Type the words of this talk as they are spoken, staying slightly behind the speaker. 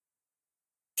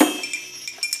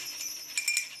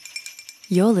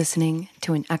You're listening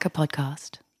to an ACCA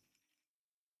podcast.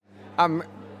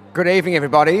 Good evening,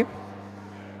 everybody.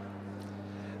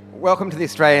 Welcome to the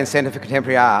Australian Centre for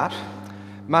Contemporary Art.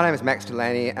 My name is Max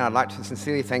Delaney, and I'd like to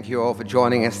sincerely thank you all for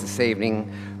joining us this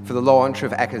evening for the launch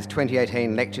of ACCA's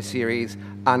 2018 lecture series,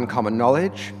 Uncommon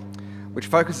Knowledge, which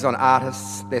focuses on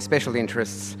artists, their special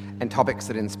interests, and topics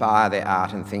that inspire their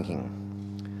art and thinking.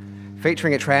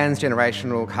 Featuring a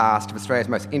transgenerational cast of Australia's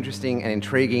most interesting and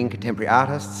intriguing contemporary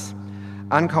artists,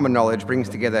 Uncommon Knowledge brings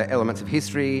together elements of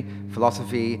history,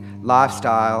 philosophy,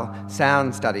 lifestyle,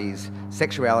 sound studies,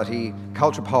 sexuality,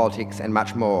 cultural politics, and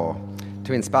much more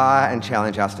to inspire and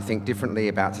challenge us to think differently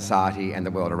about society and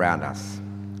the world around us.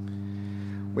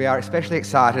 We are especially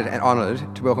excited and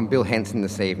honoured to welcome Bill Henson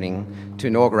this evening to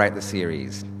inaugurate the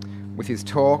series with his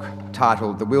talk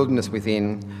titled The Wilderness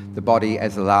Within, the Body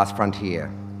as the Last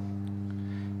Frontier.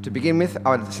 To begin with,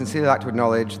 I would sincerely like to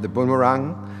acknowledge the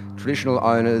Bunurong, traditional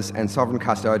owners and sovereign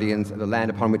custodians of the land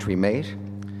upon which we meet,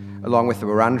 along with the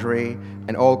Wurundjeri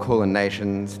and all Kulin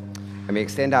nations, and we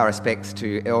extend our respects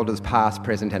to elders past,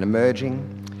 present and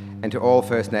emerging, and to all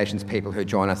First Nations people who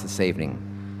join us this evening.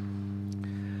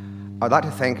 I'd like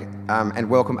to thank and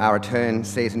welcome our return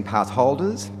season pass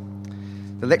holders.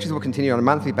 The lectures will continue on a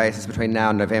monthly basis between now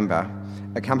and November,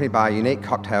 accompanied by a unique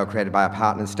cocktail created by our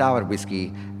partners Starward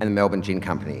Whisky and the Melbourne Gin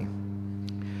Company.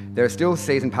 There are still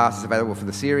season passes available for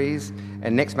the series,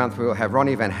 and next month we will have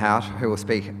Ronnie Van Hout, who will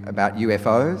speak about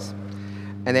UFOs,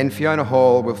 and then Fiona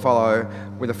Hall will follow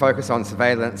with a focus on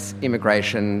surveillance,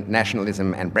 immigration,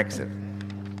 nationalism and Brexit.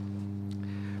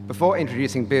 Before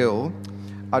introducing Bill,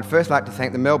 I'd first like to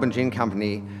thank the Melbourne Gin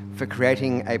Company for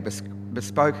creating a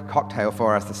bespoke cocktail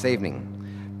for us this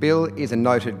evening. Bill is a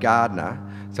noted gardener,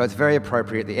 so it's very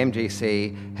appropriate the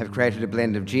MGC have created a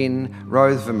blend of gin,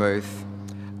 rose vermouth,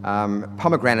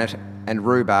 pomegranate and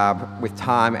rhubarb with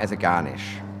thyme as a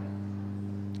garnish.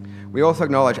 We also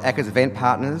acknowledge ACCA's event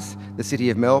partners, the City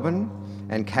of Melbourne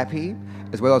and Cappy,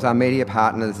 as well as our media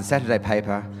partners, the Saturday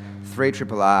Paper,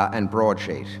 3RRR and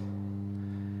Broadsheet.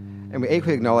 And we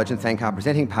equally acknowledge and thank our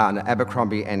presenting partner,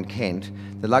 Abercrombie and Kent,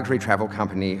 the luxury travel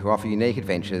company who offer unique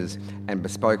adventures and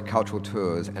bespoke cultural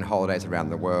tours and holidays around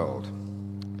the world.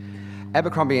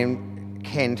 Abercrombie and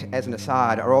Kent, as an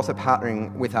aside, are also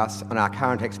partnering with us on our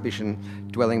current exhibition,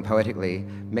 Dwelling Poetically,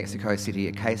 Mexico City,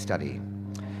 a Case Study.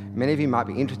 Many of you might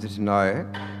be interested to know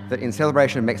that in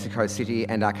celebration of Mexico City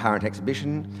and our current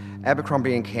exhibition,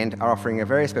 Abercrombie and Kent are offering a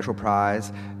very special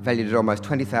prize valued at almost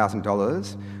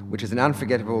 $20,000, which is an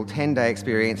unforgettable 10-day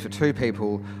experience for two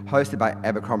people hosted by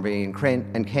Abercrombie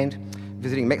and Kent,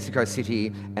 visiting Mexico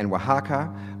City and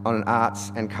Oaxaca on an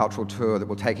arts and cultural tour that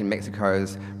will take in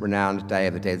Mexico's renowned Day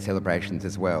of the Dead celebrations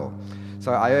as well.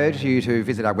 So I urge you to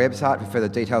visit our website for further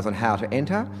details on how to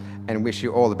enter and wish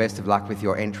you all the best of luck with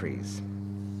your entries.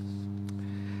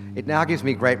 It now gives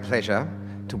me great pleasure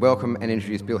to welcome and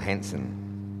introduce Bill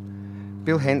Henson.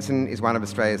 Bill Henson is one of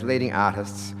Australia's leading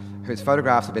artists whose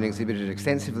photographs have been exhibited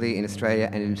extensively in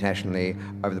Australia and internationally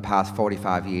over the past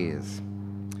 45 years.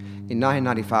 In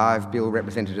 1995, Bill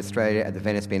represented Australia at the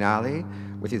Venice Biennale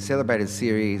with his celebrated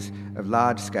series of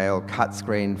large-scale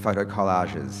cut-screen photo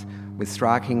collages with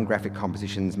striking graphic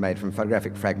compositions made from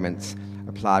photographic fragments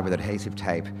applied with adhesive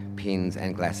tape, pins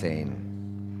and glassine.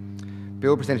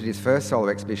 Bill presented his first solo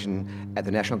exhibition at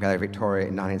the National Gallery Victoria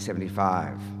in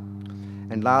 1975.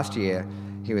 And last year,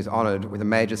 he was honoured with a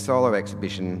major solo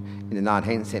exhibition in the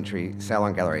 19th century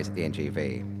Salon Galleries at the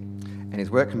NGV. And his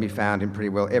work can be found in pretty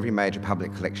well every major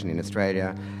public collection in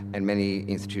Australia and many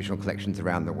institutional collections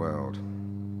around the world.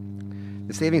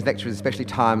 This evening's lecture is especially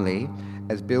timely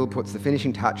as Bill puts the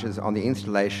finishing touches on the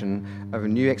installation of a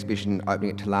new exhibition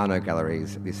opening at Tolano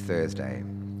Galleries this Thursday.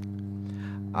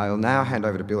 I will now hand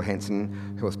over to Bill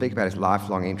Henson, who will speak about his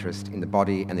lifelong interest in the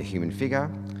body and the human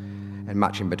figure, and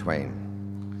much in between.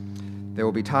 There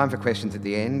will be time for questions at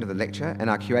the end of the lecture, and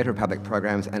our Curator of Public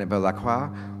Programs, Annabelle Lacroix,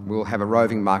 will have a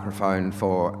roving microphone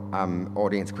for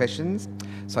audience questions.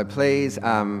 So please,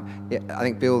 I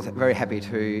think Bill's very happy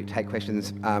to take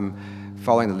questions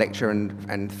following the lecture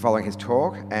and following his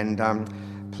talk. And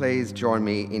please join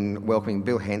me in welcoming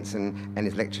Bill Henson and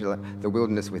his lecture, The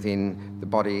Wilderness Within, the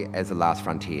Body as the Last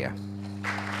Frontier.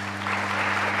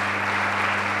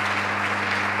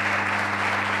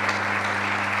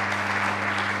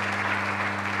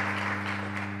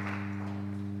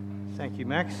 Thank you,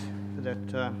 Max, for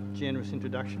that generous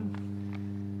introduction.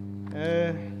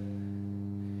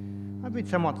 I've been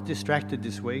somewhat distracted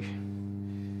this week.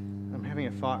 I'm having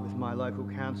a fight with my local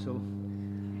council,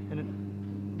 and it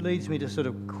leads me to sort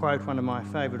of quote one of my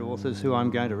favourite authors who I'm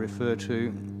going to refer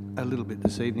to a little bit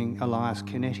this evening, Elias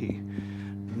Canetti.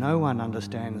 no one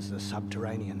understands the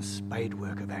subterranean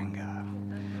spadework of anger.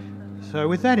 So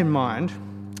with that in mind,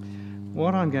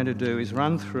 what I'm going to do is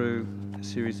run through a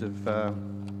series of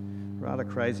rather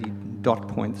crazy dot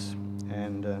points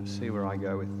and see where I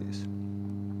go with this.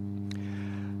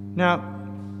 Now,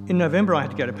 in November I had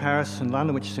to go to Paris and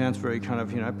London, which sounds very kind of,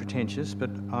 pretentious,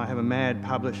 but I have a mad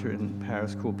publisher in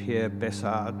Paris called Pierre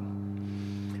Bessard,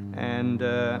 and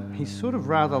he's sort of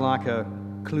rather like a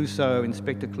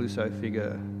Inspector Clouseau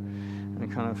figure, and a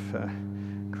kind of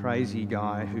crazy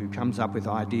guy who comes up with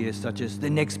ideas such as, the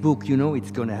next book,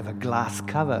 it's going to have a glass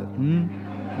cover,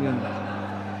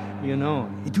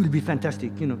 it will be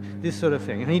fantastic, this sort of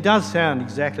thing. And he does sound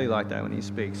exactly like that when he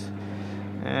speaks.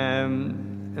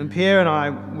 And Pierre and I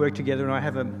work together, and I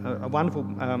have a wonderful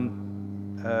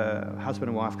husband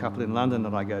and wife couple in London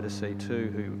that I go to see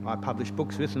too, who I publish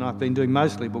books with, and I've been doing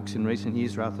mostly books in recent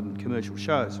years rather than commercial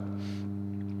shows.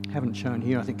 Haven't shown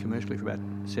here, I think, commercially for about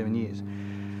 7 years.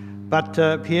 But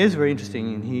Pierre's very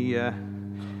interesting, and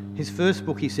his first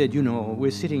book, he said,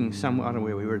 we're sitting somewhere, I don't know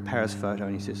where, we were at Paris Photo,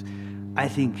 and he says, I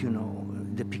think,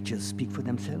 the pictures speak for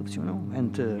themselves,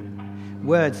 and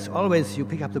words, always you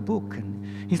pick up the book.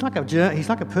 And he's like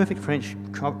a perfect French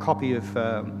copy of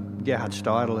Gerhard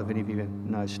Steidl, if any of you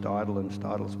know Steidl and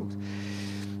Steidel's books.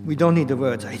 We don't need the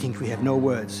words, I think we have no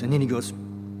words. And then he goes,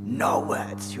 no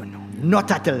words, no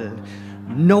title,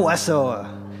 no author,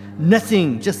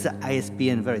 nothing, just the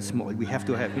ISBN very small. We have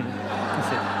to have, he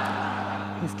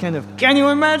said, he's kind of, can you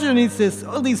imagine? He says,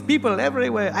 all these people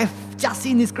everywhere, I've just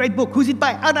seen this great book. Who's it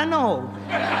by? I don't know.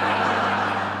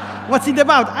 What's it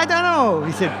about? I don't know.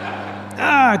 He said,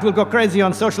 it will go crazy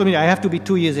on social media. I have to be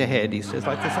 2 years ahead, he says,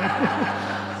 like this.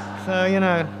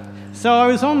 So I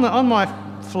was on my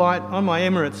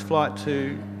Emirates flight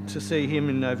to see him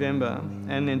in November,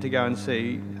 and then to go and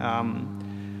see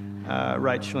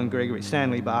Rachel and Gregory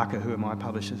Stanley Barker, who are my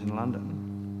publishers in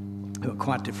London, who are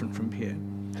quite different from Pierre.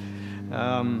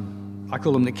 I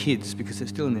call them the kids because they're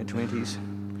still in their 20s,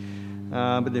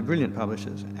 but they're brilliant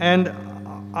publishers. And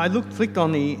I flicked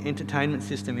on the entertainment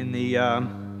system in the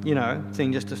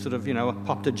thing just to sort of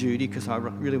pop to Judy because I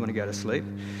really want to go to sleep,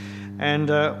 and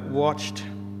watched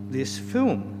this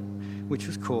film, which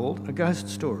was called A Ghost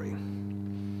Story,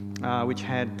 which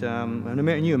had a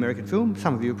new American film.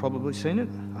 Some of you have probably seen it.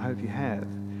 I hope you have.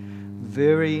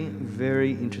 Very,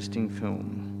 very interesting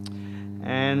film.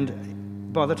 And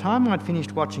by the time I'd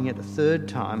finished watching it a third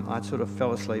time, I'd sort of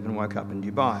fell asleep and woke up in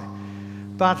Dubai.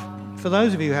 But for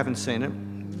those of you who haven't seen it,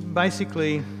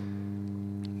 basically,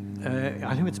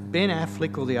 I think it's Ben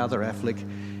Affleck or the other Affleck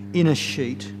in a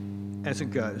sheet as a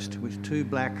ghost with two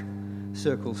black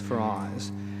circles for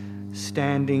eyes,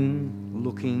 standing,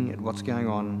 looking at what's going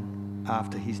on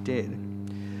after he's dead,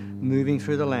 moving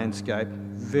through the landscape.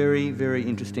 Very, very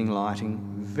interesting lighting,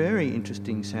 very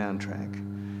interesting soundtrack.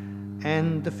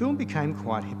 And the film became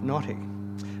quite hypnotic.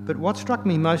 But what struck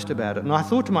me most about it, and I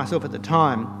thought to myself at the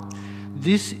time,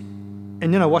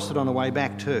 and then I watched it on the way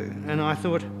back too, and I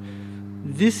thought,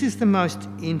 this is the most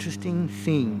interesting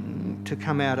thing to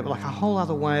come out of, like a whole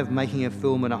other way of making a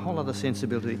film and a whole other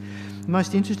sensibility. The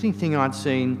most interesting thing I'd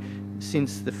seen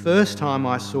since the first time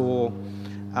I saw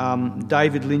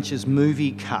David Lynch's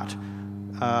movie cut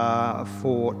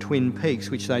for Twin Peaks,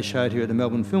 which they showed here at the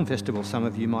Melbourne Film Festival. Some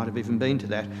of you might have even been to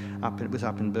that. It was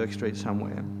up in Burke Street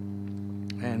somewhere.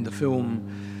 And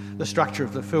the structure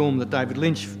of the film that David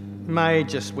Lynch made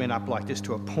just went up like this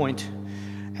to a point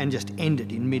and just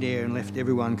ended in midair and left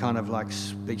everyone kind of like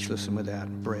speechless and without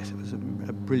breath. It was a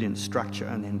brilliant structure,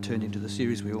 and then turned into the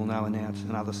series we all know, and now it's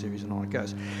another series and on it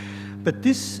goes. But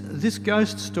this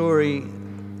Ghost Story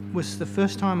was the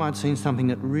first time I'd seen something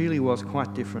that really was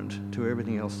quite different to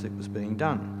everything else that was being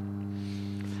done.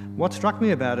 What struck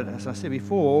me about it, as I said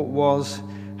before, was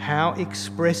how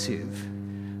expressive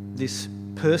this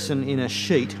person in a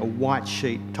sheet, a white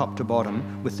sheet top to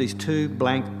bottom, with these two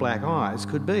blank black eyes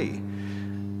could be,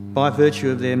 by virtue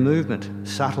of their movement,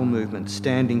 subtle movement,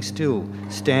 standing still,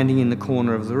 standing in the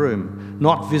corner of the room,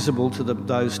 not visible to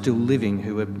those still living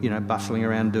who were, bustling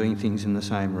around doing things in the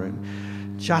same room,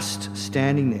 just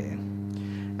standing there.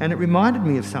 And it reminded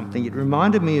me of something. It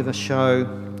reminded me of a show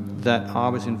that I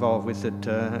was involved with at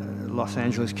Los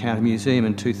Angeles County Museum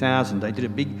in 2000. They did a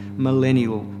big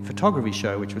millennial photography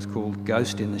show which was called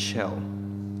Ghost in the Shell.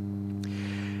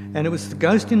 And it was the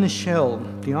ghost in the shell,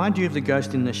 the idea of the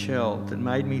ghost in the shell, that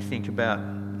made me think about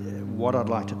what I'd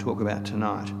like to talk about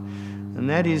tonight. And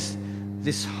that is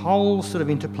this whole sort of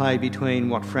interplay between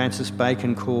what Francis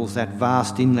Bacon calls that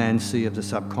vast inland sea of the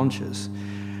subconscious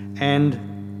and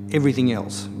everything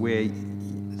else, where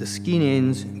the skin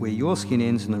ends where your skin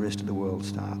ends and the rest of the world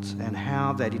starts, and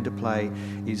how that interplay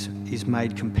is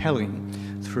made compelling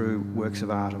through works of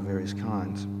art of various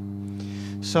kinds.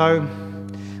 So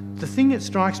the thing that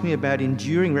strikes me about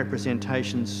enduring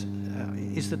representations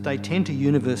is that they tend to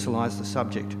universalise the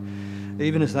subject,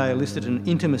 even as they elicit an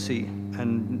intimacy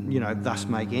and, thus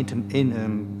make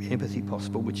empathy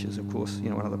possible, which is, of course,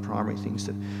 one of the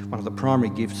primary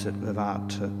gifts of art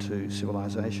to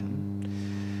civilization.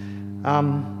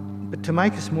 But to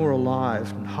make us more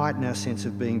alive and heighten our sense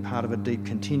of being part of a deep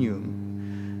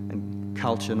continuum and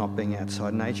culture not being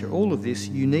outside nature, all of this,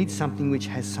 you need something which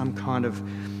has some kind of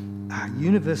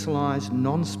universalised,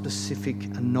 non-specific,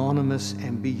 anonymous,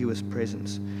 ambiguous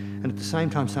presence, and at the same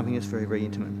time something that's very, very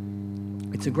intimate.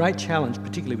 It's a great challenge,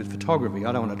 particularly with photography.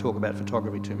 I don't want to talk about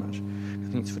photography too much.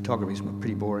 I think photography is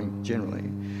pretty boring generally.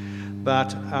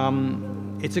 But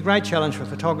it's a great challenge for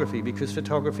photography because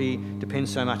photography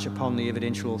depends so much upon the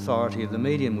evidential authority of the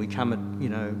medium. We come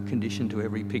conditioned to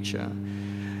every picture.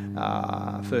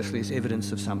 Firstly, as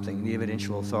evidence of something. The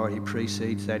evidential authority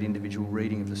precedes that individual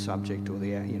reading of the subject or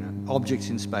the objects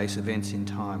in space, events in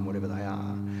time, whatever they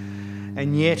are.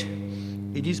 And yet,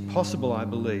 it is possible, I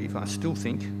believe, I still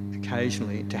think,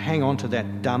 occasionally, to hang on to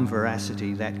that dumb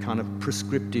veracity, that kind of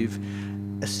prescriptive,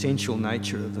 essential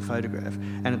nature of the photograph,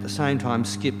 and at the same time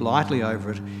skip lightly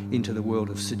over it into the world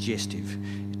of suggestive,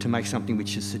 to make something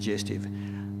which is suggestive.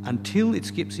 Until it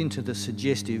skips into the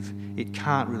suggestive, it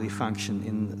can't really function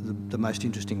in the most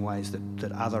interesting ways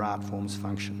that other art forms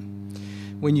function.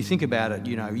 When you think about it,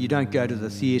 you don't go to the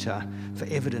theatre for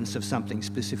evidence of something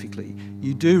specifically.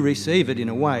 You do receive it in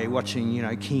a way,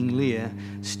 watching, King Lear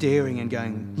staring and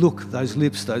going, look, those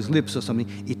lips or something.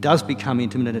 It does become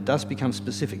intimate and it does become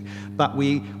specific. But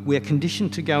we're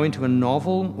conditioned to go into a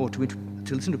novel or to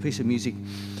listen to a piece of music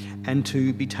and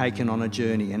to be taken on a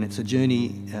journey, and it's a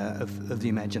journey of the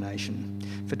imagination.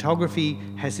 Photography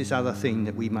has this other thing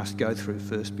that we must go through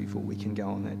first before we can go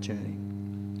on that journey.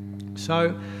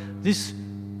 So this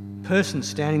person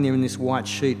standing there in this white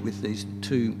sheet with these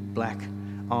two black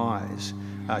eyes,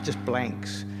 just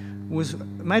blanks,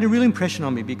 made a real impression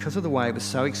on me because of the way it was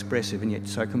so expressive and yet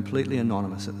so completely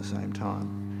anonymous at the same time.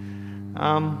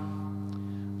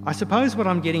 I suppose what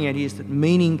I'm getting at is that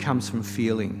meaning comes from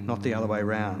feeling, not the other way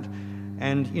around.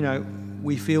 And,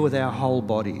 we feel with our whole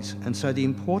bodies. And so the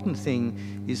important thing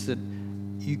is that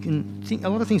you can think a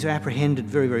lot of things are apprehended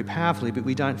very, very powerfully, but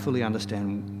we don't fully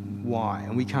understand why,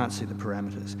 and we can't see the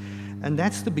parameters. And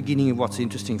that's the beginning of what's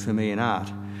interesting for me in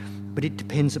art. But it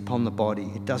depends upon the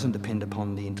body. It doesn't depend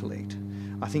upon the intellect.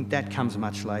 I think that comes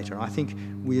much later. I think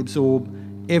we absorb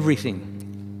everything.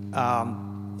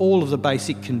 All of the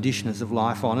basic conditioners of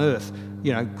life on Earth,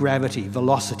 gravity,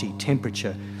 velocity,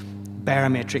 temperature,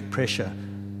 barometric pressure,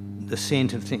 the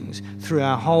scent of things, through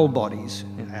our whole bodies,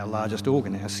 our largest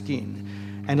organ, our skin.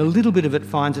 And a little bit of it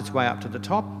finds its way up to the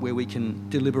top where we can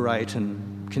deliberate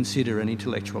and consider and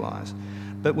intellectualise.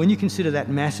 But when you consider that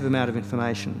massive amount of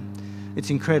information, it's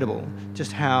incredible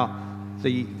just how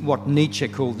what Nietzsche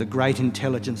called the great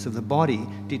intelligence of the body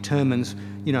determines,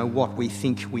 what we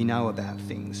think we know about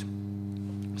things.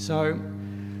 So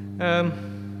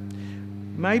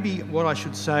maybe what I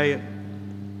should say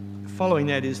following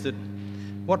that is that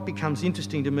what becomes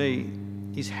interesting to me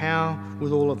is how,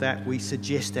 with all of that, we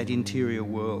suggest that interior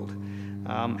world.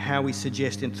 How we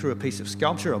suggest it through a piece of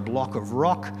sculpture, a block of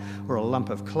rock, or a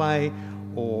lump of clay,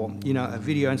 or a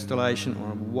video installation,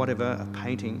 or whatever, a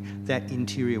painting, that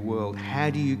interior world.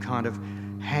 How do you kind of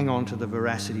hang on to the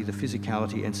veracity, the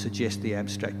physicality, and suggest the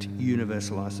abstract,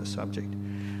 universalise the subject?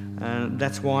 And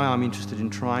that's why I'm interested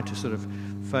in trying to sort of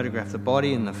photograph the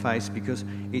body and the face, because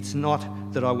it's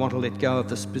not that I want to let go of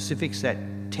the specifics, that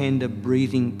tender,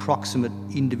 breathing, proximate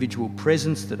individual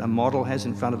presence that a model has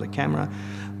in front of the camera,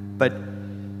 but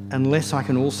unless I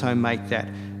can also make that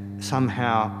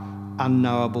somehow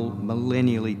unknowable,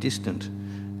 millennially distant,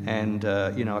 and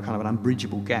a kind of an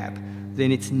unbridgeable gap,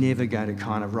 then it's never going to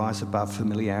kind of rise above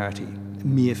familiarity,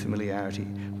 mere familiarity.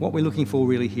 What we're looking for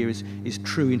really here is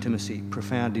true intimacy,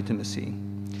 profound intimacy.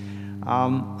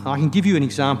 I can give you an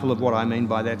example of what I mean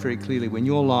by that very clearly. When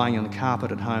you're lying on the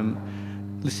carpet at home,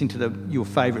 listening to your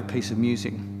favourite piece of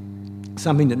music,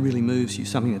 something that really moves you,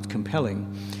 something that's compelling,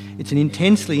 it's an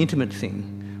intensely intimate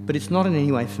thing, but it's not in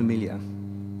any way familiar.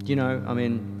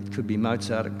 It could be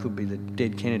Mozart, it could be the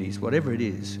dead Kennedys, whatever it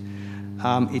is.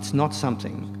 It's not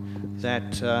something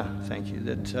that,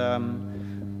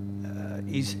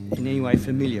 is in any way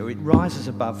familiar. It rises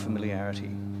above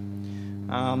familiarity.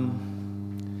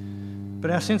 But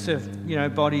our sense of,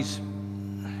 bodies,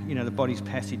 the body's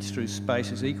passage through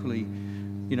space is equally,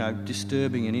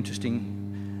 disturbing and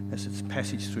interesting as its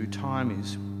passage through time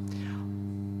is.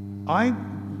 I,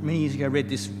 many years ago, read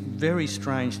this very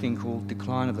strange thing called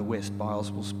Decline of the West by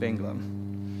Oswald Spengler.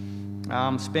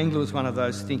 Spengler was one of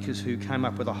those thinkers who came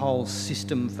up with a whole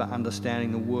system for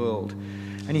understanding the world.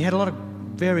 And he had a lot of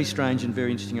very strange and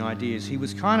very interesting ideas. He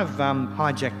was kind of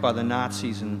hijacked by the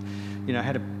Nazis and,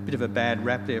 had a bit of a bad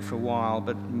rap there for a while,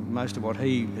 but most of what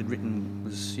he had written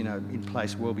was, in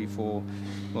place well before,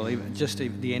 well, even just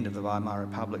the end of the Weimar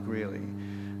Republic, really.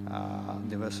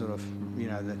 There was sort of,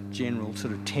 the general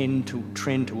sort of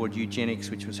trend toward eugenics,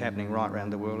 which was happening right around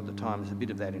the world at the time. There's a bit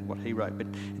of that in what he wrote, but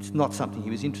it's not something he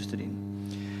was interested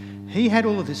in. He had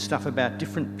all of this stuff about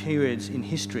different periods in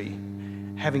history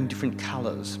having different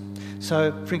colours.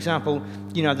 So, for example,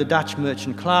 the Dutch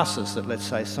merchant classes that, let's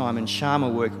say, Simon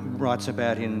Schama writes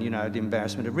about in, The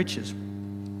Embarrassment of Riches.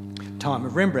 Time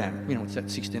of Rembrandt, it's that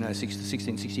 1606 to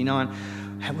 1669,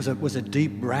 was a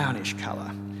deep brownish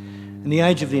colour. In the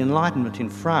age of the Enlightenment in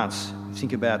France,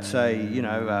 think about, say,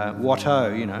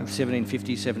 Watteau,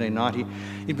 1750, 1790,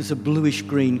 it was a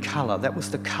bluish-green colour. That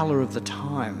was the colour of the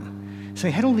time. So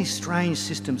he had all these strange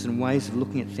systems and ways of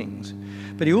looking at things.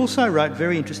 But he also wrote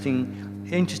very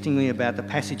interestingly about the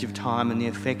passage of time and the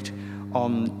effect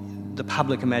on the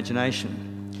public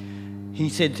imagination. He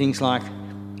said things like,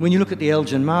 when you look at the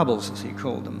Elgin marbles, as he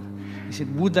called them, he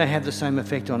said, would they have the same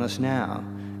effect on us now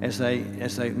as they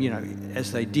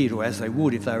did or as they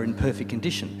would if they were in perfect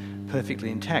condition,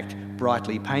 perfectly intact,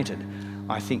 brightly painted?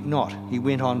 I think not. He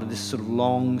went on to this sort of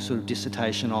long sort of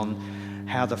dissertation on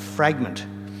how the fragment,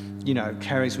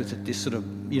 carries with it this sort of,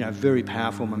 very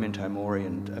powerful memento mori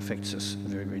and affects us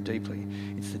very, very deeply.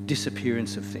 It's the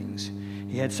disappearance of things.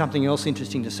 He had something else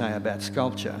interesting to say about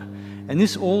sculpture, and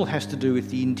this all has to do with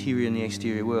the interior and the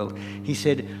exterior world. He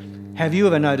said, have you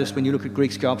ever noticed when you look at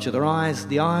Greek sculpture, the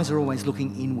eyes are always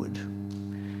looking inward?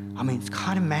 I mean, it's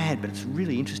kind of mad, but it's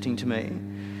really interesting to me.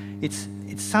 It's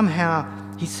somehow,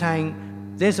 he's saying,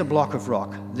 there's a block of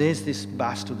rock, there's this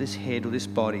bust or this head or this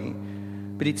body,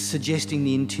 but it's suggesting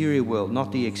the interior world,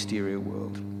 not the exterior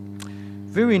world.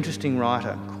 Very interesting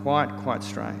writer, quite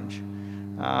strange.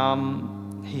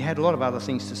 He had a lot of other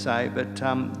things to say, but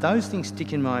those things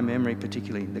stick in my memory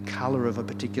particularly, the colour of a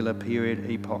particular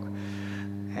period, epoch,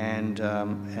 and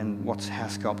how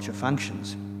sculpture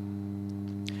functions.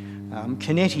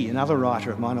 Canetti, another writer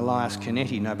of mine, Elias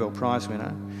Canetti, Nobel Prize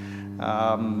winner,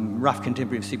 rough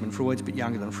contemporary of Sigmund Freud's, a bit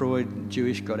younger than Freud,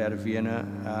 Jewish, got out of Vienna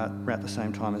at the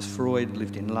same time as Freud,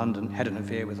 lived in London, had an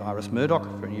affair with Iris Murdoch,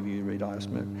 for any of you who read Iris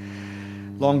Murdoch.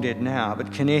 Long dead now, but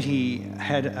Canetti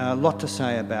had a lot to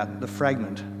say about the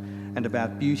fragment and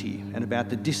about beauty and about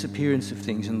the disappearance of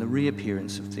things and the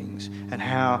reappearance of things and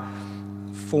how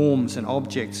forms and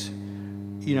objects,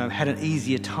 had an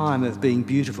easier time of being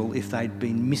beautiful if they'd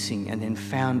been missing and then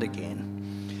found again.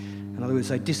 In other words,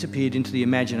 they disappeared into the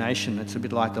imagination. It's a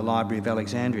bit like the Library of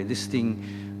Alexandria. This thing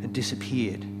had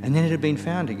disappeared and then it had been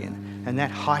found again. And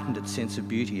that heightened its sense of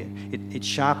beauty. It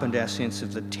sharpened our sense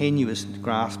of the tenuous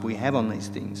grasp we have on these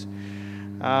things.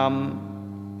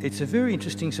 It's a very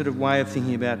interesting sort of way of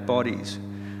thinking about bodies.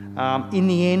 In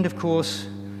the end, of course,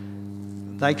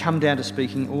 they come down to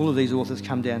speaking, all of these authors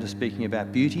come down to speaking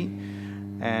about beauty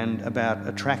and about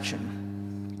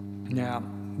attraction. Now,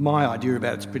 my idea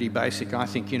about it's pretty basic. I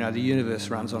think, the universe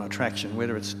runs on attraction,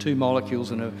 whether it's two molecules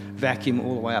in a vacuum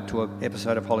all the way up to an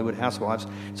episode of Hollywood Housewives,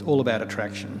 it's all about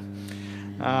attraction.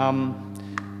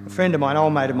 A friend of mine,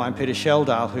 old mate of mine, Peter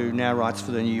Sheldale, who now writes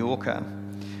for The New Yorker,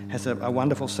 has a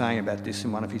wonderful saying about this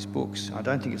in one of his books. I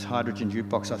don't think it's Hydrogen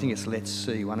Jukebox, I think it's Let's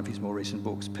See, one of his more recent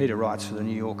books. Peter writes for The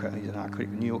New Yorker, he's an art critic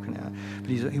of The New Yorker now, but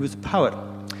he was a poet.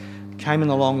 Came in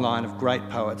the long line of great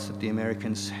poets that the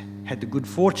Americans had the good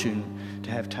fortune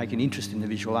to have taken interest in the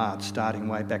visual arts, starting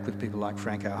way back with people like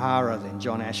Frank O'Hara, then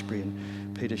John Ashbery,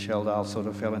 and Peter Sheldale sort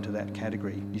of fell into that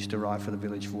category. He used to write for the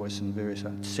Village Voice and various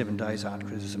 7 Days art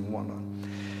criticism and whatnot.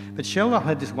 But Sheldale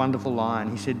had this wonderful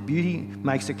line. He said, beauty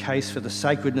makes a case for the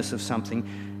sacredness of something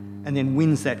and then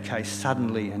wins that case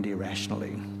suddenly and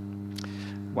irrationally.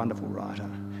 Wonderful writer.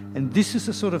 And this is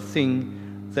the sort of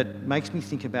thing that makes me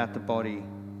think about the body,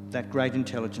 that great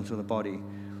intelligence of the body.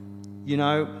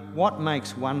 What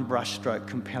makes one brushstroke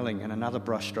compelling and another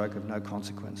brushstroke of no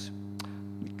consequence?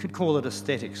 You could call it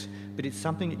aesthetics, but it's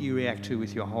something that you react to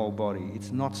with your whole body.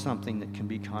 It's not something that can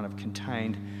be kind of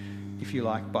contained, if you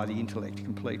like, by the intellect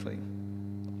completely.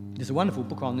 There's a wonderful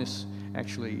book on this,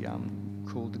 actually,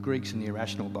 called The Greeks and the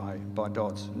Irrational by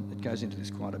Dodds. It goes into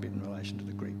this quite a bit in relation to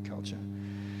the Greek culture.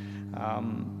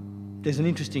 There's an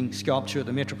interesting sculpture at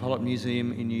the Metropolitan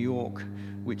Museum in New York,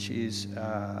 which is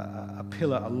a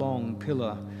long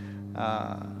pillar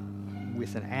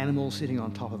with an animal sitting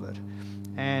on top of it.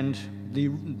 And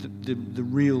the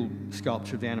real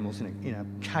sculpture of the animals in a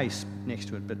case next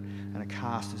to it, and a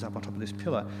cast is up on top of this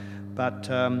pillar. But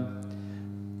the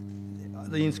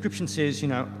inscription says,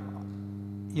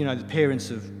 the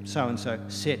parents of so-and-so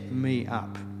set me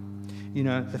up.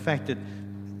 The fact that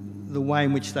the way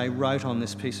in which they wrote on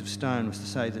this piece of stone was to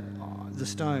say that the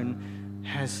stone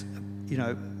has,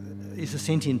 is a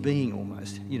sentient being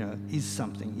almost, is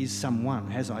something, is someone,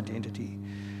 has identity.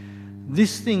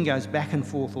 This thing goes back and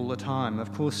forth all the time.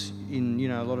 Of course, in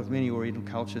a lot of many Oriental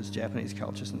cultures, Japanese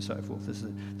cultures and so forth, there's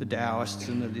the Taoists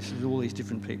and there's all these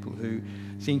different people who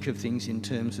think of things in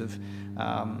terms of,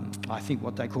 I think,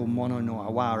 what they call mono no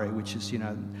aware, which is,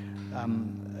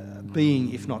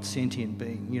 being, if not sentient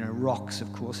being. Rocks,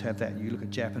 of course, have that. You look at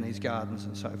Japanese gardens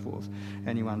and so forth,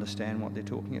 and you understand what they're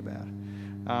talking about.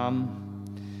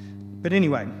 But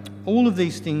anyway, all of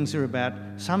these things are about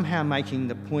somehow making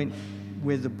the point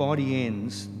where the body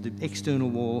ends, the external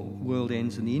world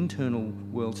ends, and the internal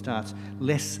world starts,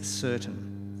 less certain.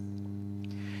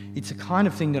 It's a kind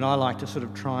of thing that I like to sort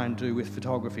of try and do with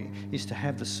photography, is to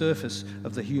have the surface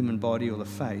of the human body or the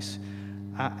face,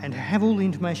 and to have all the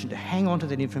information, to hang on to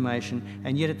that information,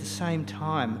 and yet at the same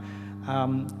time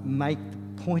make the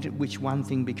point at which one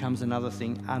thing becomes another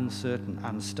thing uncertain,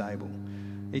 unstable.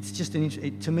 It's just,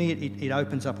 to me, it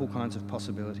opens up all kinds of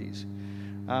possibilities.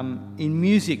 In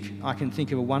music, I can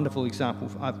think of a wonderful example.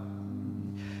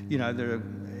 There are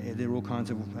all kinds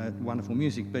of wonderful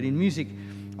music, but in music,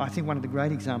 I think one of the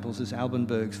great examples is Alban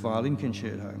Berg's Violin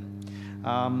Concerto.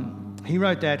 He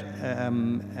wrote that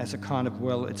as a kind of,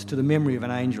 it's to the memory of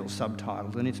an angel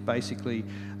subtitled, and it's basically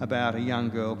about a young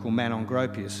girl called Manon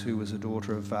Gropius, who was a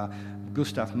daughter of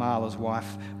Gustav Mahler's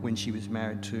wife when she was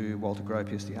married to Walter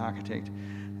Gropius, the architect.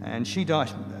 And she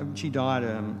died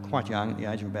quite young, at the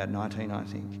age of about 19, I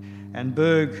think. And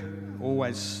Berg,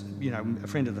 always, a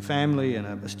friend of the family and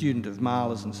a student of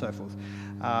Mahler's and so forth,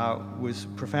 was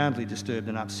profoundly disturbed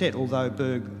and upset, although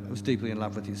Berg was deeply in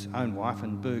love with his own wife,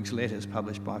 and Berg's letters,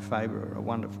 published by Faber, are a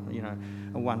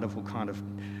wonderful kind of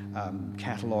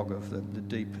catalogue of the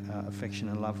deep affection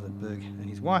and love that Berg and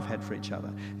his wife had for each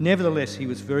other. Nevertheless, he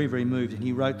was very, very moved, and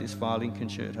he wrote this Violin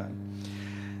Concerto.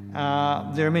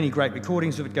 There are many great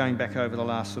recordings of it going back over the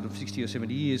last sort of 60 or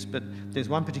 70 years, but there's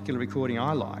one particular recording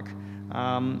I like,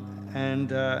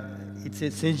 and it's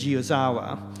Seiji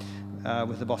Ozawa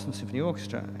with the Boston Symphony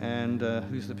Orchestra, and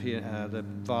who's the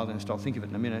violinist? I'll think of it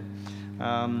in a minute.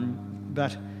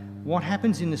 But what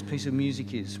happens in this piece of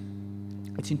music is,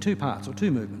 it's in two parts, or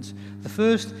two movements. The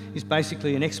first is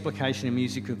basically an explication in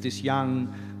music of this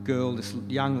young girl, this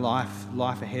young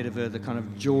life ahead of her, the kind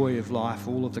of joy of life,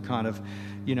 all of the kind of,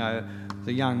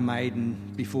 the young maiden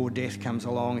before death comes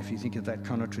along, if you think of that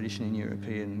kind of tradition in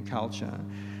European culture.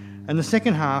 And the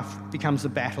second half becomes the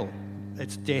battle.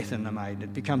 It's death and the maiden.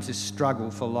 It becomes this struggle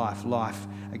for life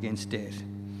against death.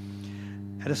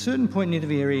 At a certain point near the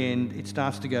very end, it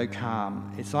starts to go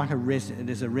calm. It's like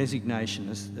there's a resignation,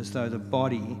 as though the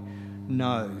body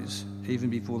knows,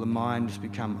 even before the mind has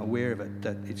become aware of it,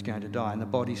 that it's going to die, and the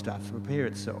body starts to prepare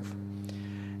itself.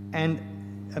 And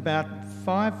about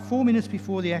 4 minutes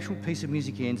before the actual piece of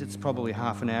music ends, it's probably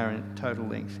half an hour in total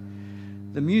length,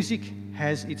 the music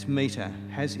has its meter,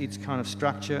 has its kind of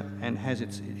structure, and has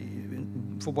its,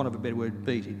 for want of a better word,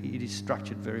 beat. It is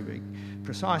structured very, very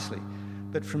precisely.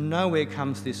 But from nowhere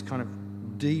comes this kind of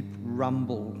deep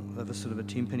rumble of a sort of a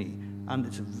timpani. And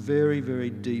it's a very, very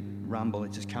deep rumble.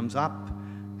 It just comes up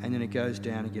and then it goes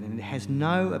down again. And it has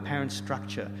no apparent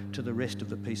structure to the rest of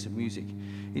the piece of music.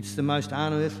 It's the most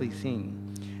unearthly thing.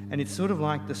 And it's sort of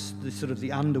like the sort of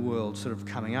the underworld sort of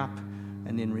coming up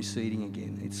and then receding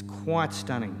again. It's quite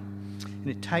stunning. And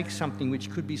it takes something which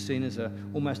could be seen as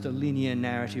almost a linear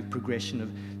narrative progression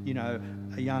of,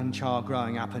 a young child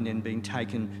growing up and then being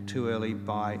taken too early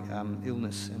by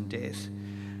illness and death.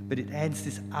 But it adds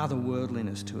this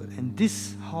otherworldliness to it. And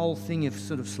this whole thing of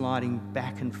sort of sliding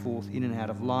back and forth in and out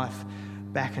of life,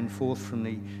 back and forth from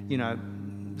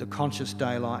the conscious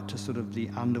daylight to sort of the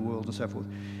underworld and so forth,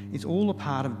 it's all a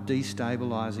part of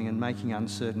destabilising and making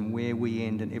uncertain where we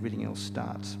end and everything else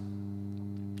starts.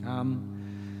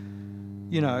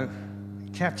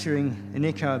 Capturing an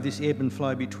echo of this ebb and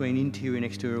flow between interior and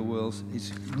exterior worlds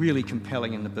is really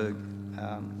compelling in the Berg.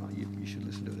 You should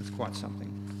listen to it, it's quite something.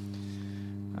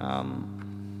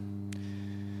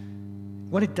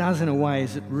 What it does in a way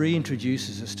is it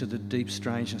reintroduces us to the deep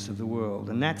strangeness of the world,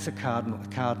 and that's a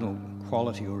cardinal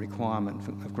quality or requirement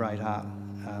of great art,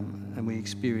 and we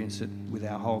experience it with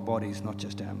our whole bodies, not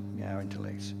just our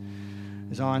intellects.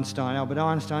 As Albert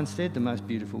Einstein said, the most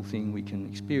beautiful thing we can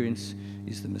experience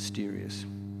is the mysterious.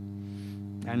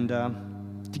 And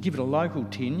To give it a local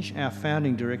tinge, our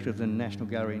founding director of the National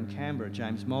Gallery in Canberra,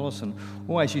 James Mollison,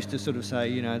 always used to sort of say,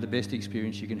 you know, the best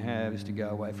experience you can have is to go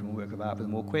away from a work of art with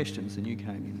more questions than you came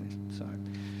in with. So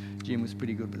Jim was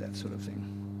pretty good with that sort of thing.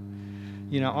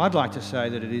 You know, I'd like to say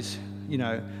that it is, you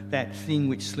know, that thing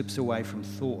which slips away from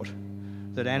thought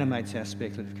that animates our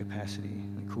speculative capacity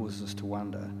and causes us to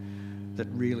wonder that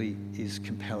really is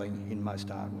compelling in most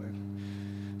artwork.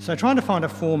 So trying to find a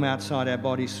form outside our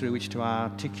bodies through which to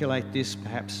articulate this,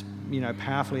 perhaps, you know,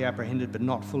 powerfully apprehended but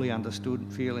not fully understood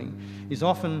feeling, is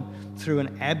often through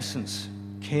an absence,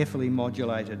 carefully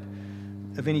modulated,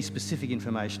 of any specific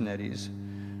information, that is.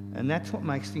 And that's what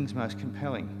makes things most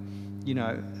compelling. You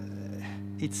know,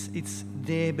 it's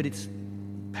there, but it's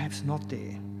perhaps not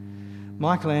there.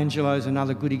 Michelangelo is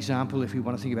another good example if we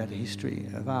want to think about the history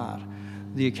of art.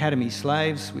 The Academy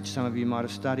slaves, which some of you might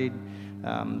have studied,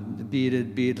 the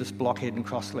bearded, beardless, blockhead and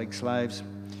cross-legged slaves.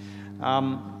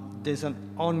 There's an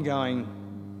ongoing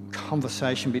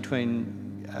conversation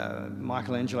between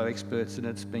Michelangelo experts, and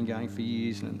it's been going for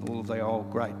years, and all of the old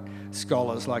great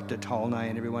scholars like de Tolnay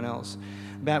and everyone else,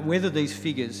 about whether these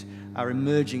figures are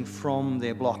emerging from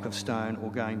their block of stone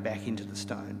or going back into the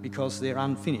stone, because they're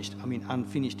unfinished. I mean,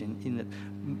 unfinished in that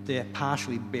they're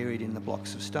partially buried in the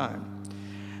blocks of stone.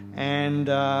 And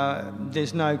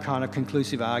there's no kind of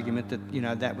conclusive argument that, you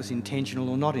know, that was intentional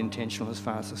or not intentional as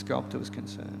far as the sculptor was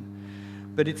concerned.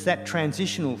 But it's that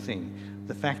transitional thing,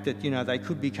 the fact that, you know, they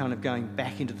could be kind of going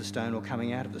back into the stone or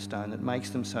coming out of the stone, that makes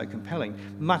them so compelling.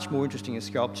 Much more interesting as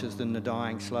sculptures than the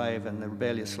dying slave and the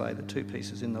rebellious slave, the two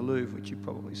pieces in the Louvre, which you've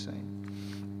probably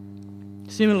seen.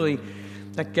 Similarly,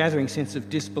 that gathering sense of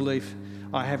disbelief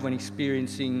I have when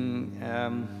experiencing...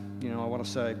 you know, I want to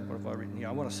say, what have I written here?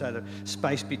 I want to say the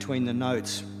space between the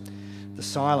notes, the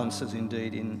silences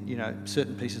indeed in, you know,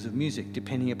 certain pieces of music,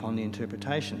 depending upon the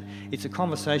interpretation. It's a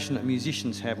conversation that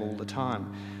musicians have all the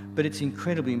time, but it's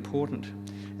incredibly important.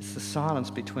 It's the silence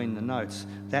between the notes,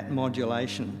 that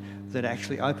modulation, that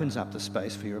actually opens up the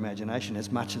space for your imagination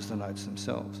as much as the notes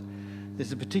themselves.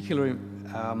 There's a particular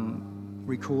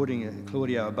recording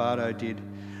Claudio Abbado did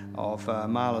of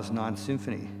Mahler's Ninth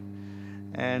Symphony.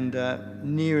 And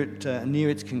near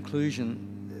its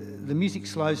conclusion, the music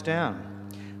slows down.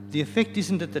 The effect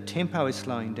isn't that the tempo is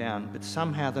slowing down, but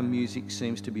somehow the music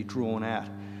seems to be drawn out.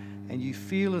 And you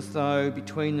feel as though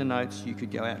between the notes you could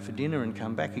go out for dinner and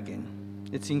come back again.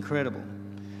 It's incredible.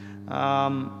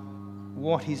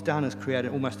 What he's done is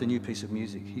created almost a new piece of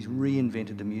music. He's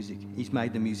reinvented the music. He's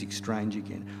made the music strange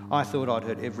again. I thought I'd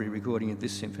heard every recording of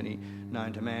this symphony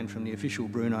known to man, from the official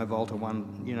Bruno Volta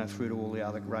one, you know, through to all the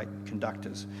other great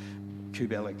conductors,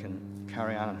 Kubelik and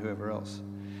Karajan and whoever else.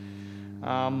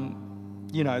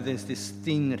 You know, there's this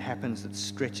thing that happens that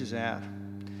stretches out.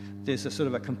 There's a sort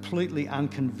of a completely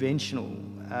unconventional,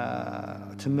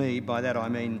 to me, by that I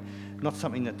mean not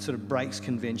something that sort of breaks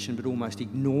convention but almost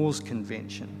ignores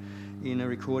convention, in a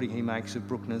recording he makes of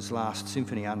Bruckner's last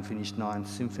symphony, unfinished Ninth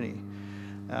Symphony.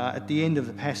 At the end of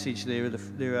the passage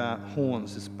there are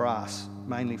horns, there's brass,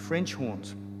 mainly French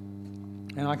horns.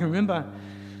 And I can remember,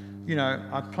 you know,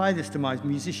 I played this to my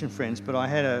musician friends, but I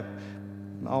had an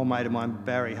old mate of mine,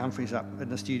 Barry Humphries, up in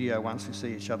the studio once. We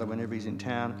see each other whenever he's in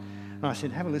town. And I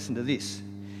said, have a listen to this.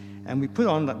 And we put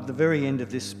on the very end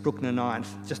of this Bruckner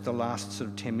Ninth, just the last sort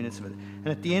of 10 minutes of it. And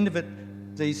at the end of it,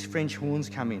 these French horns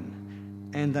come in,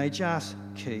 and they just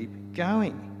keep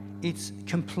going. It's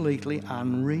completely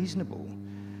unreasonable.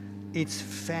 It's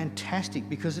fantastic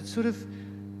because it's sort of,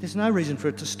 there's no reason for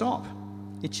it to stop.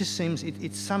 It just seems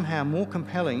it's somehow more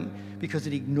compelling because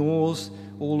it ignores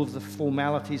all of the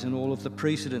formalities and all of the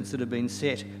precedents that have been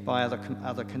set by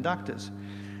other conductors.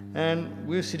 And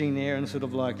we're sitting there and sort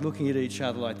of like looking at each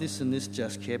other like this, and this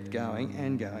just kept going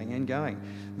and going and going.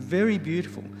 Very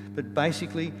beautiful, but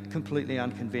basically completely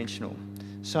unconventional.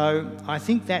 So I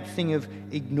think that thing of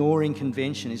ignoring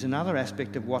convention is another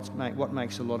aspect of what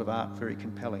makes a lot of art very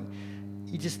compelling.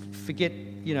 You just forget,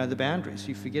 you know, the boundaries.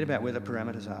 You forget about where the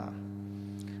parameters are.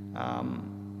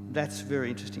 That's a very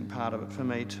interesting part of it for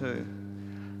me too.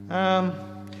 Now,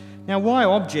 why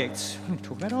objects? Let me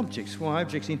talk about objects. Why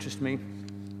objects interest me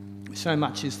so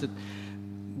much is that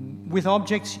with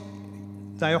objects,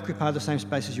 they occupy the same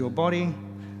space as your body.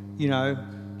 You know,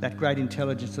 that great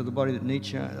intelligence of the body that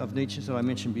Nietzsche's that I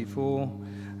mentioned before,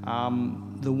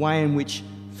 the way in which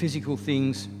physical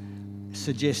things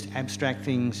suggest abstract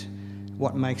things,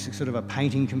 what makes a sort of a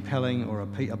painting compelling or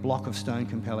a block of stone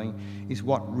compelling is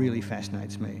what really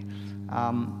fascinates me.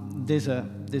 There's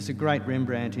a great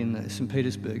Rembrandt in St.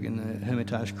 Petersburg in the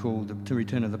Hermitage called The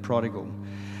Return of the Prodigal.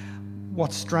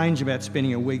 What's strange about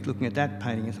spending a week looking at that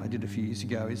painting, as I did a few years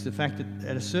ago, is the fact that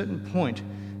at a certain point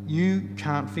you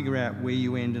can't figure out where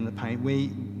you end in the paint,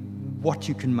 what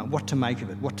to make of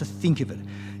it, what to think of it.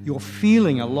 You're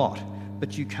feeling a lot,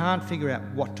 but you can't figure out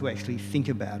what to actually think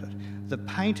about it. The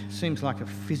paint seems like a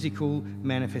physical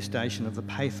manifestation of the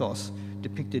pathos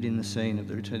depicted in the scene of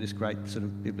this great sort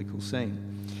of biblical scene.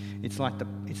 It's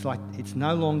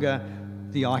no longer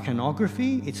the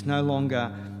iconography. It's no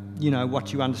longer,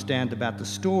 what you understand about the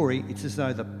story. It's as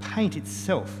though the paint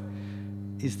itself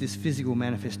is this physical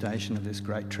manifestation of this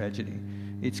great tragedy.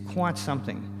 It's quite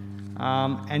something,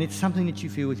 and it's something that you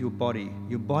feel with your body.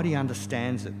 Your body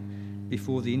understands it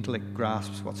before the intellect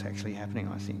grasps what's actually happening,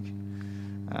 I think.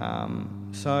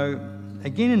 So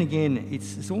again and again,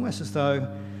 it's almost as though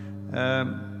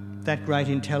that great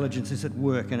intelligence is at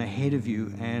work and ahead of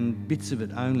you, and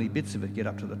only bits of it get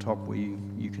up to the top where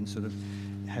you can sort of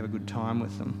have a good time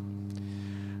with them.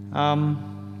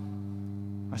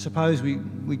 I suppose we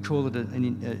call it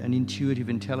an intuitive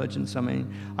intelligence. I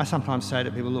mean, I sometimes say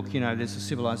to people, look, there's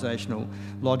a civilizational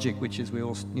logic, which is we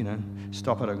all,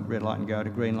 stop at a red light and go at a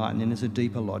green light, and then there's a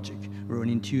deeper logic, or an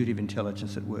intuitive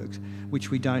intelligence that works, which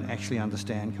we don't actually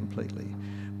understand completely.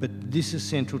 But this is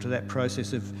central to that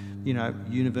process of,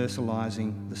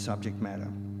 universalising the subject matter.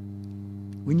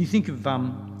 When you think of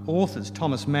authors,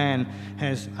 Thomas Mann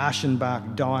has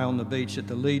Aschenbach die on the beach at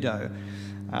the Lido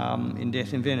in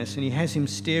Death in Venice, and he has him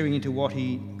staring into what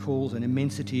he calls an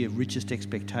immensity of richest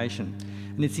expectation.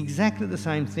 And it's exactly the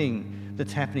same thing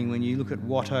that's happening when you look at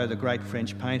Watteau, the great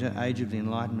French painter, Age of the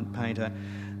Enlightenment painter,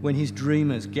 when his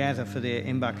dreamers gather for their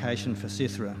embarkation for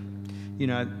Cythera.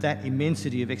 That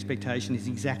immensity of expectation is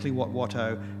exactly what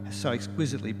Watteau so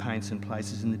exquisitely paints and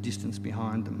places in the distance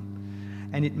behind them.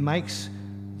 And it makes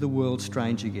the world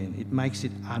strange again. It makes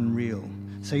it unreal.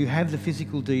 So you have the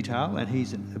physical detail, and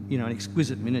he's an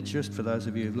exquisite miniaturist, for those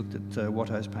of you who've looked at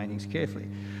Watteau's paintings carefully.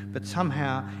 But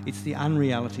somehow it's the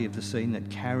unreality of the scene that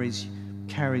carries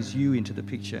you into the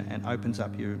picture and opens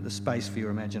up the space for your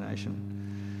imagination.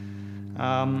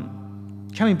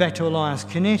 Coming back to Elias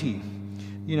Canetti,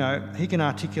 he can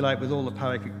articulate with all the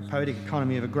poetic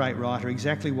economy of a great writer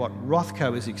exactly what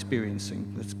Rothko is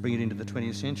experiencing. Let's bring it into the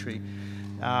 20th century.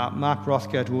 Mark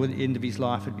Rothko, toward the end of his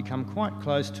life, had become quite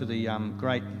close to the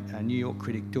great New York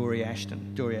critic Dory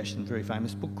Ashton. Dory Ashton's very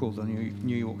famous book called The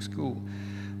New York School.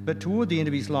 But toward the end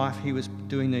of his life, he was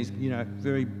doing these,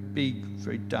 very big,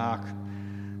 very dark,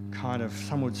 kind of,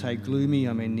 some would say gloomy.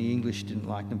 I mean, the English didn't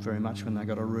like them very much when they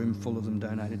got a room full of them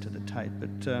donated to the Tate.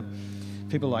 But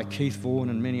people like Keith Vaughan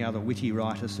and many other witty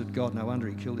writers said, God, no wonder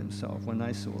he killed himself when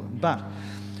they saw them. But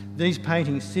these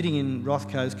paintings sitting in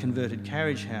Rothko's converted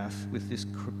carriage house with this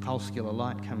crepuscular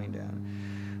light coming down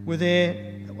were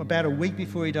there about a week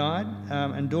before he died,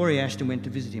 and Dory Ashton went to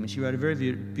visit him, and she wrote a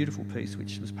very beautiful piece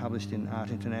which was published in Art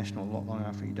International not long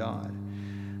after he died.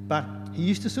 But he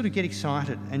used to sort of get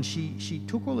excited, and she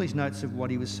took all these notes of what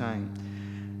he was saying.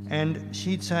 And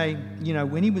she'd say,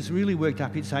 when he was really worked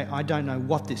up, he'd say, I don't know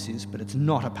what this is, but it's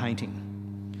not a painting.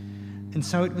 And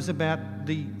so it was about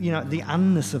the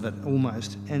unness of it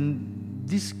almost. And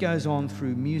this goes on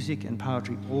through music and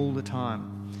poetry all the time.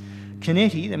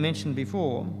 Canetti, that I mentioned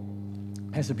before,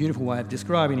 has a beautiful way of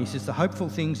describing. He says, the hopeful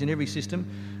things in every system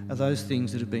are those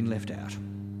things that have been left out.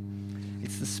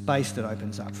 It's the space that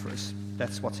opens up for us.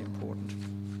 That's what's important.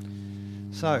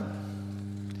 So,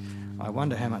 I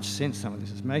wonder how much sense some of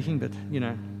this is making, but,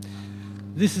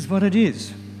 this is what it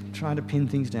is. Trying to pin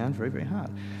things down very, very hard.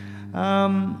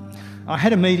 I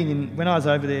had a meeting when I was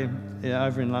over there,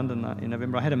 over in London in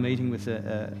November. I had a meeting with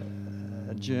a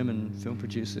German film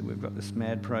producer. We've got this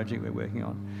mad project we're working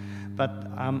on. But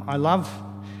I love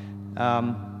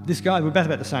this guy. We're both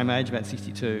about the same age, about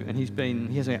 62, and he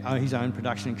has his own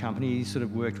production company. He's sort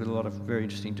of worked with a lot of very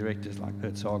interesting directors like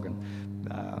Herzog and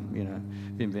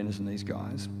Wim Wenders and these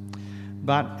guys.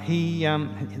 But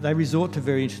they resort to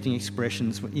very interesting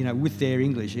expressions, with their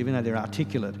English, even though they're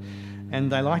articulate. And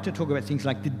they like to talk about things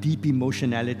like the deep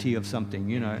emotionality of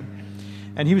something,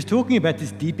 And he was talking about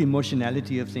this deep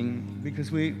emotionality of thing because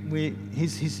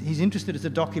he's interested as a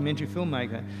documentary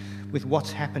filmmaker with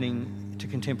what's happening to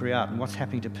contemporary art and what's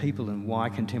happening to people and why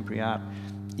contemporary art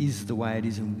is the way it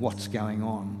is and what's going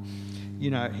on.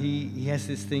 He has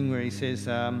this thing where he says,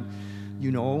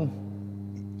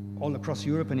 all across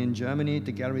Europe and in Germany,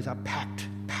 the galleries are packed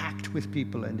with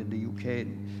people, and in the UK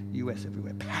and US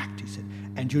everywhere, packed, he said.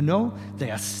 And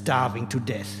they are starving to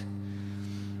death.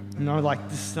 And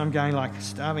I'm going like,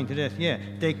 starving to death, yeah.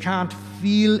 They can't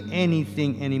feel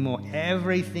anything anymore.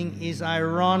 Everything is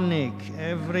ironic.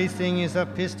 Everything is a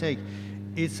piss take.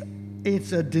 It's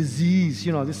a disease,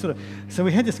 this sort of... So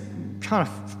we had this kind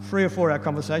of 3 or 4 hour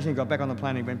conversation. He got back on the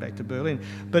plane and went back to Berlin.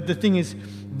 But the thing is,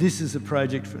 this is a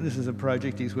project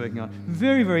he's working on.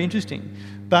 Very, very interesting.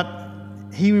 But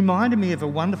he reminded me of a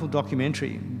wonderful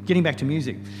documentary, getting back to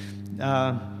music.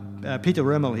 Peter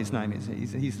Römel, his name is.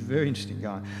 He's a very interesting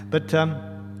guy. But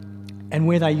and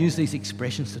where they use these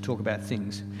expressions to talk about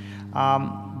things.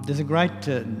 There's a great,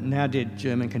 now dead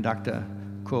German conductor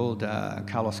called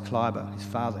Carlos Kleiber. His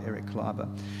father, Erich Kleiber,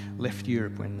 left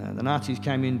Europe when the Nazis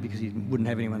came in because he wouldn't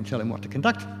have anyone tell him what to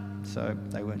conduct. So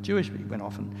they weren't Jewish, but he went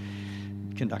off and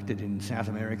conducted in South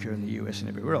America and the US and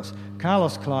everywhere else.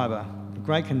 Carlos Kleiber, a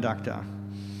great conductor,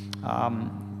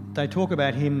 they talk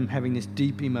about him having this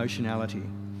deep emotionality.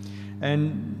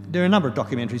 And there are a number of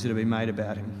documentaries that have been made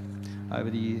about him over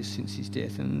the years since his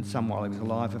death, and some while he was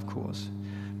alive, of course.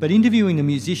 But interviewing the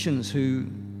musicians who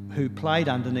played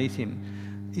underneath him,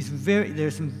 there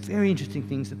are some very interesting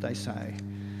things that they say.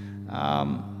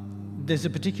 There's a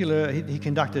particular... He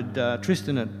conducted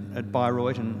Tristan at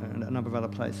Bayreuth and a number of other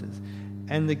places.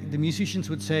 And the musicians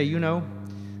would say,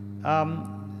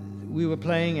 we were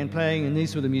playing, and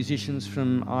these were the musicians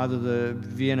from either the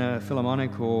Vienna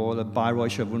Philharmonic or the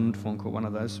Bayerischer Rundfunk, or one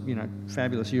of those,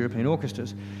 fabulous European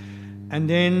orchestras. And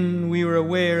then we were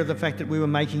aware of the fact that we were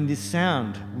making this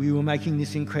sound. We were making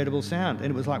this incredible sound. And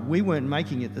it was like we weren't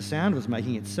making it, the sound was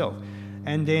making itself.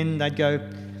 And then they'd go,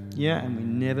 yeah, and we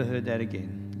never heard that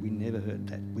again. We never heard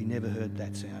that. We never heard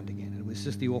that sound again. It was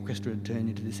just the orchestra had turned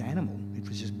into this animal. It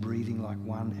was just breathing like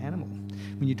one animal.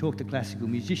 When you talk to classical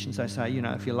musicians, they say,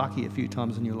 if you're lucky a few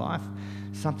times in your life,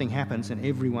 something happens and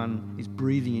everyone is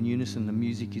breathing in unison, the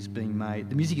music is being made.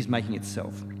 The music is making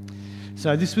itself.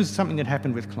 So this was something that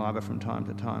happened with Kleiber from time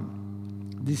to time,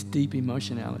 this deep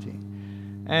emotionality.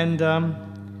 And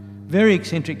very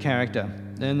eccentric character.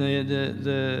 And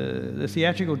the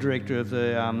theatrical director of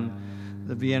the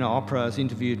Vienna Opera is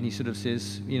interviewed, and he sort of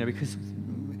says, because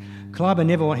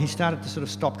Kleiber he started to sort of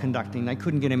stop conducting. They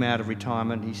couldn't get him out of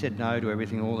retirement. He said no to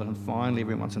everything, and finally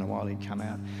every once in a while he'd come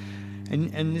out.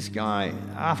 And this guy,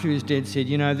 after he was dead, said,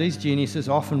 these geniuses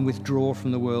often withdraw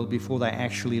from the world before they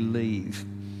actually leave.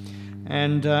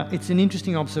 And it's an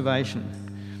interesting observation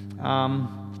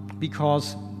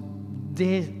because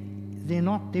they're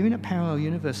in a parallel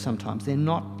universe sometimes. They're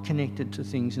not connected to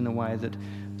things in a way that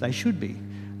they should be.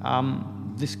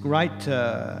 This great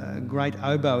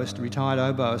oboist, retired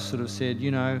oboist, sort of said,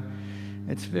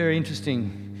 it's very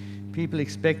interesting. People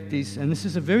expect these, and this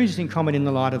is a very interesting comment in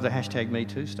the light of the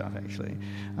 #MeToo stuff, actually.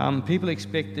 People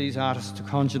expect these artists to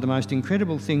conjure the most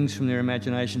incredible things from their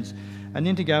imaginations, and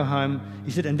then to go home,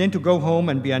 he said, and then to go home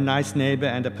and be a nice neighbour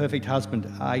and a perfect husband.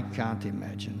 I can't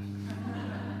imagine.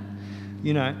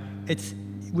 It's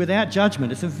without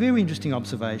judgment. It's a very interesting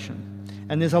observation.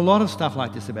 And there's a lot of stuff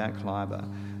like this about Kleiber.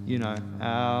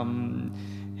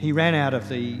 He ran out of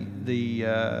the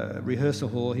rehearsal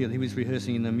hall. He was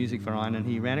rehearsing in the Musikverein, and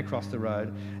he ran across the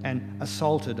road and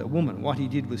assaulted a woman. What he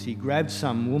did was he grabbed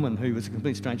some woman who was a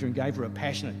complete stranger and gave her a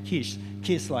passionate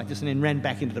kiss like this, and then ran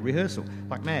back into the rehearsal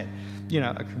like mad.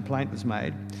 A complaint was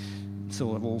made,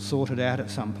 sort of all sorted out at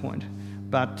some point.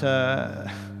 But I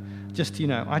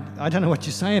don't know what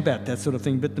you say about that sort of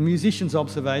thing, but the musician's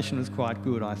observation was quite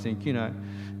good, I think. You're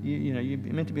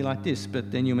meant to be like this,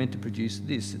 but then you're meant to produce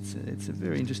this. It's a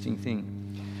very interesting thing.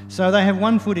 So they have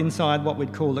one foot inside what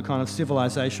we'd call the kind of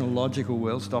civilizational, logical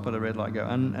world, stop at a red light, go,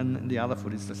 and the other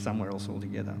foot is just somewhere else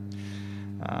altogether.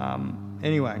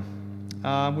 Anyway,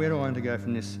 where do I want to go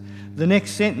from this? The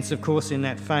next sentence, of course, in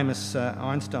that famous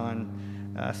Einstein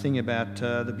thing about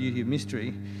the beauty of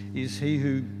mystery is he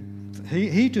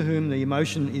to whom the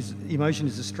emotion is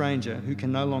a stranger, who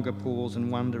can no longer pause and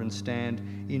wonder and stand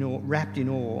wrapped in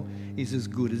awe, is as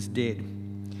good as dead.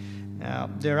 Now,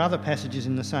 there are other passages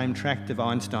in the same tract of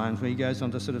Einstein's where he goes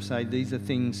on to sort of say these are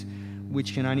things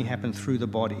which can only happen through the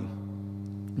body.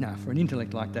 Now, for an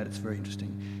intellect like that, it's very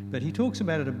interesting. But he talks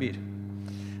about it a bit.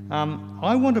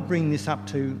 I want to bring this up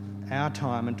to our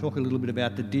time and talk a little bit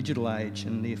about the digital age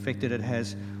and the effect that it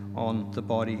has on the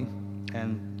body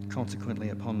and consequently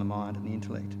upon the mind and the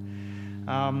intellect.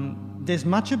 There's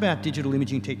much about digital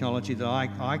imaging technology that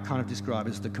I kind of describe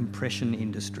as the compression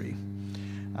industry,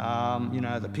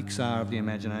 the Pixar of the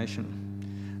imagination.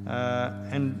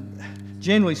 And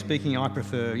generally speaking, I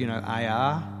prefer,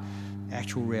 AR,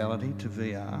 actual reality, to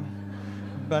VR.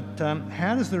 But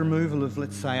how does the removal of,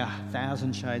 let's say,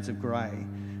 1,000 shades of grey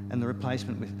and the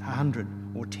replacement with 100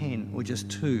 or 10 or just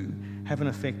 2 have an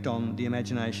effect on the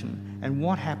imagination? And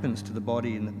what happens to the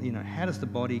body? And how does the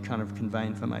body kind of convey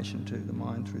information to the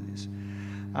mind through this?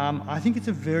 I think it's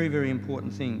a very, very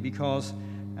important thing because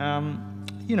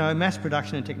mass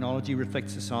production and technology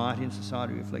reflects society, and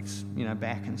society reflects,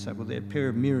 back and so forth. They're a pair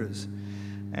of mirrors.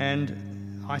 And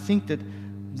I think that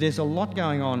there's a lot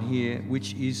going on here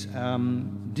which is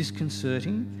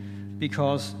disconcerting,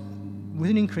 because with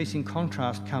an increase in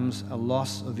contrast comes a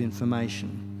loss of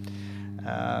information.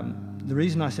 The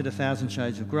reason I said 1,000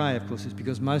 shades of grey, of course, is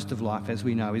because most of life, as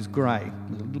we know, is grey,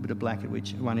 with a little bit of black at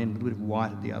one end, a little bit of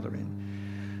white at the other end.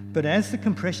 But as the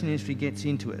compression industry gets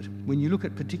into it, when you look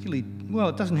at particularly, well,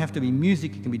 it doesn't have to be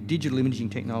music, it can be digital imaging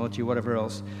technology or whatever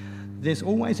else, there's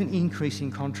always an increase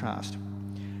in contrast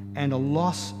and a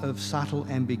loss of subtle,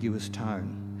 ambiguous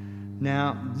tone.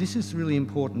 Now, this is really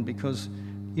important because,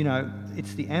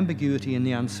 it's the ambiguity and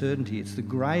the uncertainty, it's the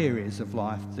grey areas of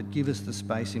life that give us the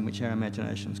space in which our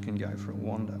imaginations can go for a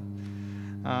wander.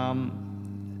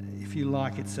 If you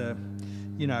like, it's that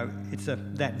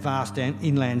vast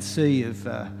inland sea of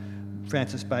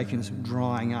Francis Bacon's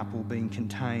drying up or being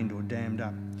contained or dammed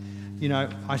up.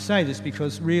 I say this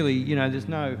because really, there's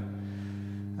no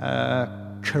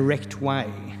correct way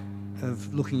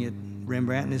of looking at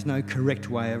Rembrandt, and there's no correct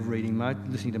way of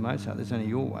listening to Mozart. There's only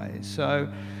your way. So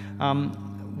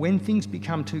when things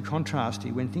become too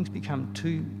contrasty, when things become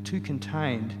too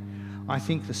contained, I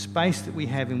think the space that we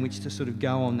have in which to sort of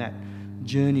go on that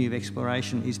journey of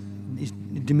exploration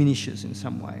diminishes in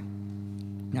some way.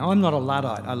 Now, I'm not a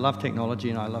Luddite. I love technology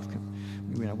and I love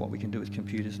what we can do with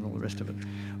computers and all the rest of it.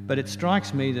 But it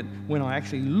strikes me that when I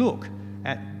actually look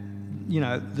at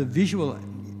the visual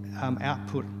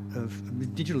output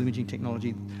of digital imaging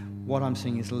technology, what I'm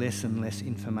seeing is less and less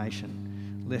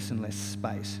information, less and less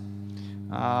space.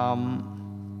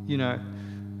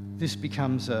 This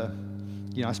becomes a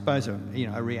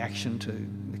reaction to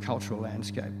the cultural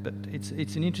landscape. But it's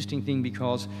an interesting thing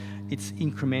because it's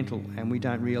incremental and we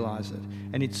don't realise it.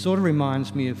 And it sort of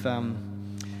reminds me of,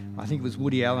 I think it was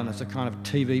Woody Allen as a kind of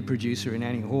TV producer in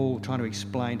Annie Hall trying to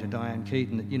explain to Diane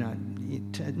Keaton that,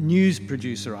 news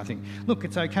producer, I think, look,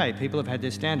 it's okay, people have had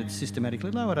their standards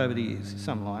systematically lowered over the years,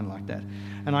 some line like that.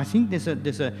 And I think there's a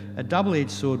double-edged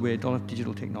sword where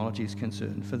digital technology is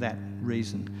concerned for that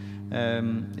reason.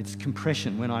 It's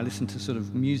compression. When I listen to sort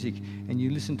of music and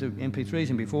you listen to MP3s,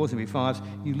 MP4s, MP5s,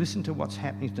 you listen to what's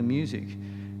happening to the music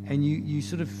and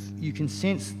you can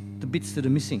sense the bits that are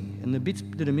missing. And the bits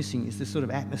that are missing is this sort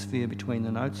of atmosphere between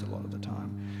the notes a lot of the time.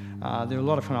 There are a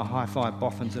lot of kind of hi-fi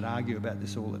boffins that argue about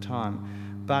this all the time.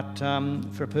 But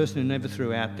for a person who never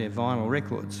threw out their vinyl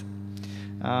records,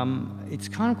 it's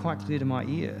kind of quite clear to my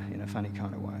ear in a funny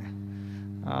kind of way.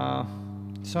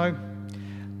 So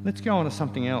let's go on to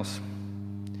something else.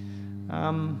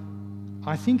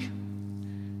 I think,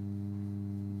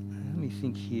 let me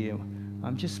think here.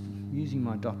 I'm just using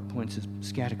my dot points as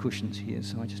scatter cushions here,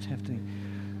 so I just have to...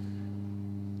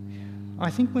 I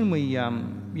think when we,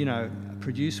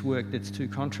 produce work that's too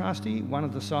contrasty, one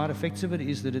of the side effects of it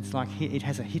is that it's like it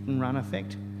has a hit and run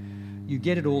effect. You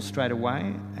get it all straight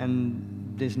away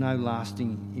and there's no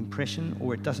lasting impression,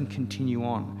 or it doesn't continue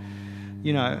on.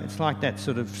 It's like that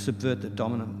sort of subvert the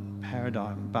dominant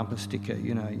paradigm bumper sticker,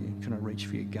 you kind of reach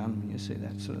for your gun when you see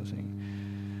that sort of thing.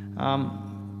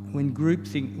 When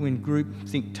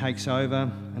groupthink takes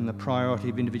over and the priority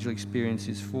of individual experience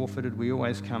is forfeited, we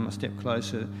always come a step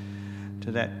closer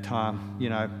to that time,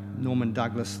 Norman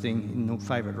Douglas thing, a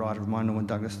favourite writer of mine, Norman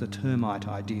Douglas, the termite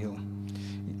ideal.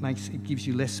 It gives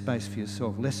you less space for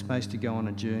yourself, less space to go on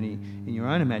a journey in your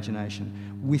own imagination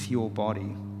with your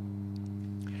body.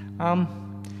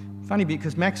 Funny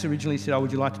because Max originally said,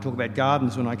 would you like to talk about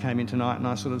gardens when I came in tonight? And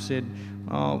I sort of said,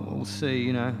 we'll see,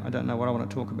 I don't know what I want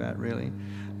to talk about really.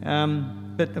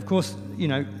 But of course,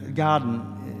 garden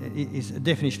is, a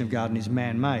definition of garden is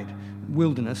man-made.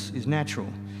 Wilderness is natural.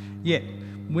 Yet,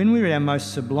 when we're at our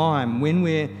most sublime, when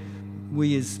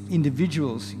we as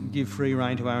individuals give free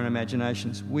rein to our own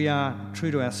imaginations, we are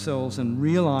true to ourselves and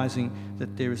realising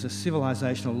that there is a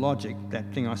civilisational logic,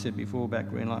 that thing I said before about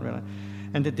green light, red light,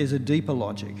 and that there's a deeper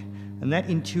logic. And that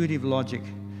intuitive logic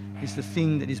is the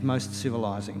thing that is most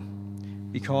civilising,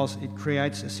 because it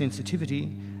creates a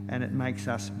sensitivity and it makes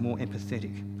us more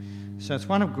empathetic. So it's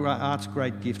one of art's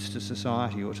great gifts to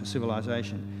society or to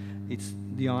civilisation. It's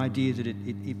the idea that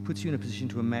it puts you in a position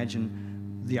to imagine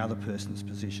the other person's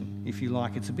position. If you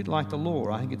like, it's a bit like the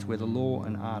law. I think it's where the law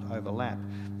and art overlap.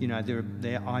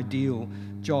 Their ideal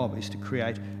job is to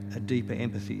create a deeper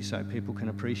empathy so people can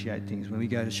appreciate things. When we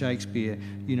go to Shakespeare,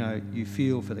 you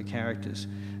feel for the characters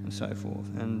and so forth.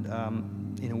 And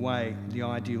in a way, the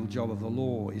ideal job of the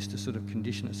law is to sort of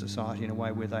condition a society in a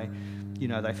way where they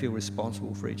feel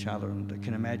responsible for each other and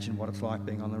can imagine what it's like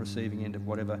being on the receiving end of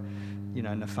whatever,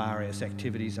 nefarious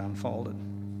activities unfolded.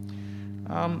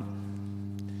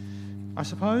 I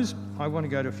suppose I want to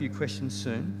go to a few questions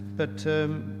soon, but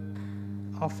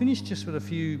I'll finish just with a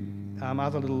few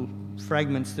other little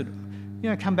fragments that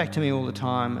come back to me all the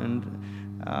time, and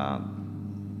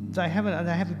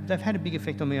they've had a big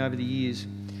effect on me over the years.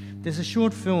 There's a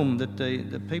short film that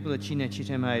the people at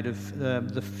Cinecittà made of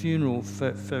the funeral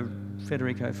for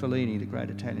Federico Fellini, the great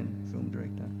Italian film director.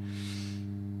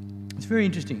 It's very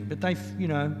interesting, but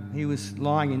he was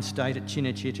lying in state at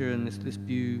Cinecittà, and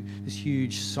this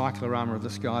huge cyclorama of the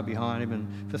sky behind him,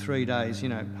 and for 3 days,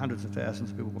 hundreds of thousands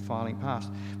of people were filing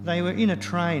past. They were in a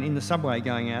train, in the subway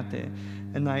going out there,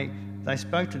 and they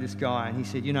spoke to this guy, and he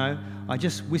said, I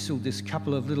just whistled this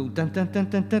couple of little dun dun dun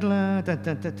dun dun dun dun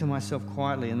dun dun to myself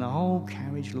quietly, and the whole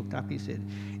carriage looked up, he said.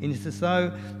 And it's as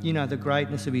though, the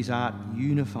greatness of his art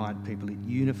unified people, it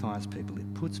unifies people,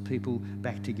 it puts people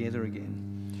back together again.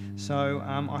 So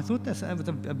I thought that was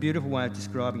a beautiful way of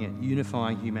describing it,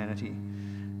 unifying humanity.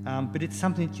 But it's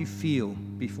something that you feel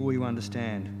before you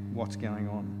understand what's going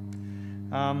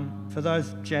on. For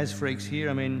those jazz freaks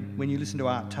here, when you listen to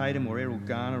Art Tatum or Errol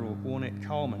Garner or Ornette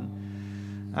Coleman,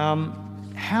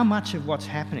 how much of what's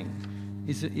happening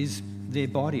is their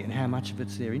body and how much of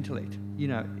it's their intellect?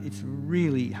 It's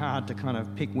really hard to kind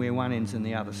of pick where one ends and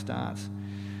the other starts.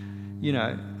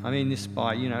 This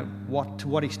by, to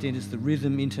what extent is the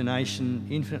rhythm, intonation,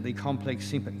 infinitely complex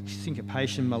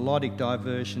syncopation, melodic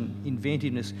diversion,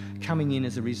 inventiveness coming in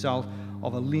as a result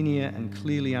of a linear and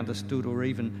clearly understood or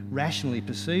even rationally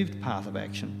perceived path of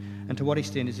action? And to what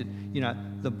extent is it,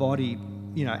 the body,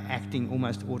 acting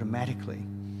almost automatically?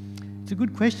 It's a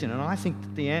good question, and I think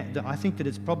that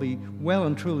it's probably well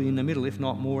and truly in the middle, if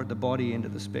not more at the body end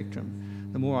of the spectrum,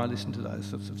 the more I listen to those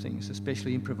sorts of things,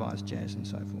 especially improvised jazz and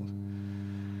so forth.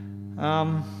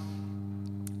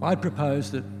 I'd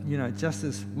propose that, just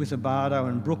as with Abbado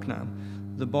and Bruckner,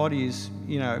 the body is,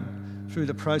 through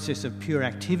the process of pure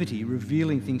activity,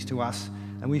 revealing things to us,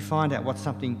 and we find out what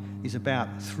something is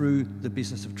about through the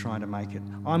business of trying to make it.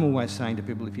 I'm always saying to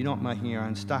people, if you're not making your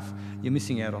own stuff, you're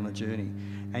missing out on the journey.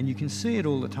 And you can see it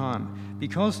all the time,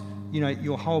 because,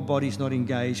 your whole body's not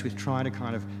engaged with trying to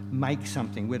kind of make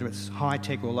something, whether it's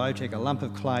high-tech or low-tech, a lump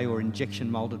of clay or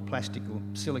injection-moulded plastic or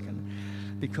silicon.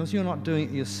 Because you're not doing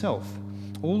it yourself,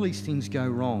 all these things go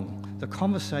wrong. The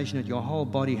conversation that your whole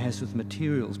body has with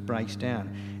materials breaks down,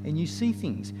 and you see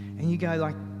things and you go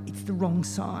like, it's the wrong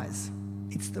size,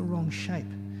 it's the wrong shape.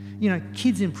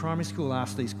 Kids in primary school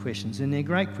ask these questions, and they're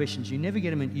great questions. You never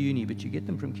get them at uni, but you get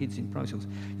them from kids in primary schools.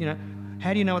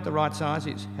 How do you know what the right size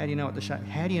is? How do you know what the shape?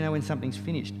 How do you know when something's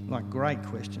finished? Like, great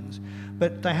questions.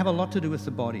 But they have a lot to do with the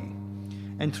body.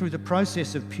 And through the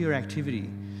process of pure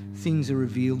activity, things are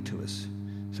revealed to us.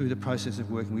 Through the process of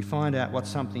working, we find out what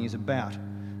something is about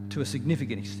to a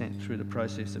significant extent through the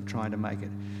process of trying to make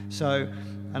it. So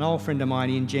an old friend of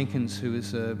mine, Ian Jenkins, who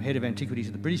is head of antiquities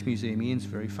at the British Museum, Ian's a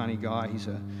very funny guy. He's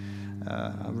a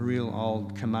real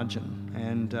old curmudgeon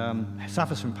and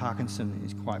suffers from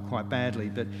Parkinson quite badly,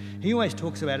 but he always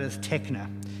talks about it as techna,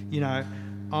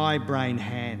 eye, brain,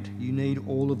 hand. You need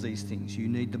all of these things. You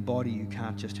need the body. You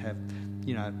can't just have,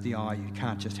 the eye. You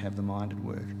can't just have the mind at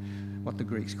work, what the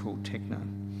Greeks called techna.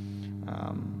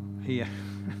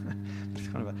 It's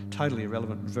kind of a totally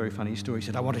irrelevant, very funny story. He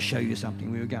said, I want to show you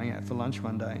something. We were going out for lunch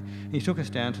one day, and he took us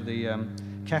down to the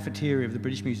cafeteria of the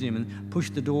British Museum and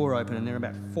pushed the door open, and there were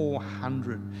about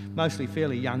 400, mostly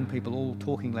fairly young people, all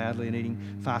talking loudly and eating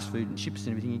fast food and chips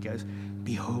and everything. He goes,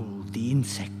 behold the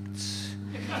insects.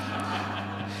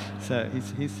 So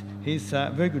he's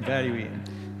very good value, Ian.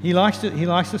 He likes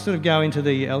to sort of go into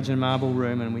the Elgin Marble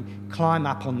room, and we climb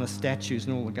up on the statues,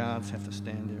 and all the guards have to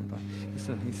stand there.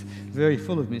 He's very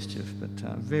full of mischief, but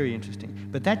very interesting.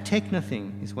 But that techna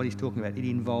thing is what he's talking about. It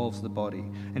involves the body,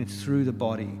 and it's through the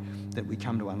body that we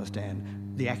come to understand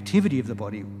the activity of the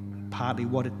body, partly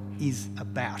what it is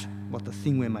about, what the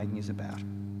thing we're making is about.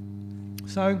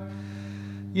 So,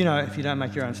 if you don't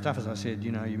make your own stuff, as I said,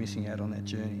 you're missing out on that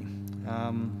journey.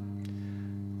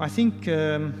 I think,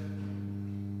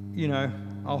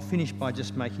 I'll finish by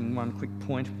just making one quick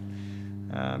point,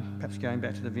 perhaps going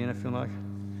back to the Vienna film.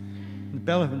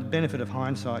 The benefit of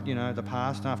hindsight, the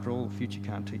past, after all, the future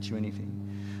can't teach you anything.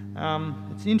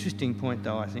 It's an interesting point,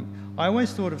 though, I think. I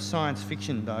always thought of science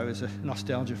fiction, though, as a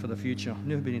nostalgia for the future. I've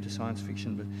never been into science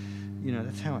fiction, but,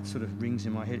 that's how it sort of rings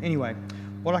in my head. Anyway,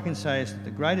 what I can say is that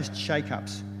the greatest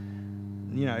shake-ups,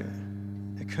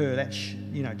 occur, that,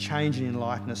 change in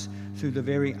lightness through the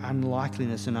very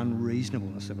unlikeliness and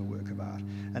unreasonableness of a work of art.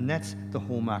 And that's the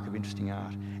hallmark of interesting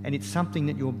art. And it's something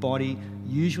that your body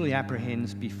usually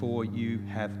apprehends before you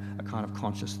have a kind of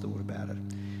conscious thought about it.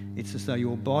 It's as though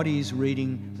your body is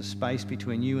reading the space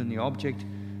between you and the object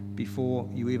before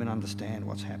you even understand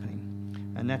what's happening.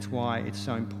 And that's why it's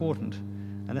so important.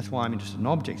 And that's why I'm interested in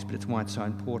objects, but it's why it's so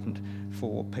important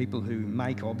for people who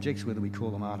make objects, whether we call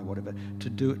them art or whatever, to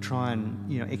do it, try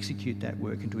and execute that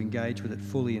work and to engage with it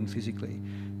fully and physically,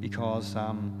 because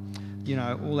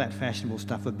all that fashionable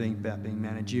stuff about being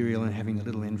managerial and having the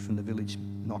little end from the village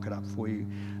knock it up for you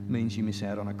means you miss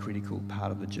out on a critical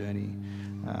part of the journey.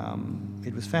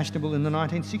 It was fashionable in the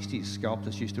 1960s.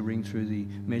 Sculptors used to ring through the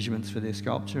measurements for their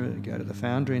sculpture, go to the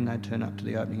foundry, and they'd turn up to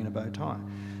the opening in a bow tie.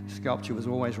 Sculpture was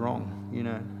always wrong,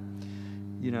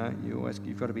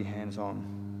 you've got to be hands-on.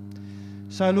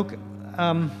 So look,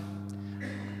 I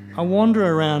wander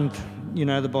around,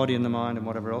 the body and the mind and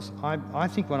whatever else. I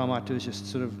think what I might do is just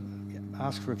sort of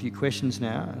ask for a few questions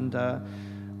now, and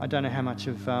I don't know how much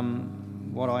of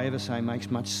what I ever say makes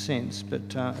much sense,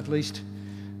 but at least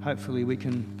hopefully we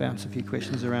can bounce a few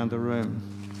questions around the room.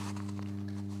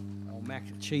 Oh,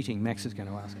 Max is going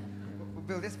to ask. Well,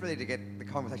 Bill, just really to get the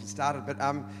conversation started, but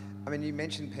you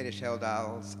mentioned Peter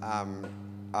Scheldal's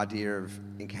idea of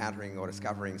encountering or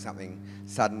discovering something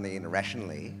suddenly and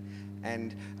irrationally,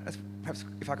 and perhaps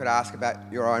if I could ask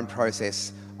about your own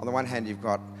process. On the one hand, you've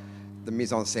got the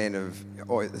mise-en-scène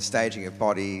or the staging of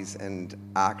bodies and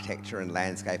architecture and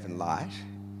landscape and light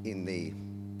in the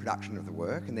production of the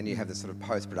work, and then you have the sort of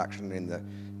post-production in the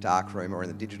dark room or in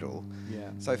the digital. Yeah.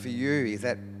 So for you, is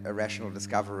that irrational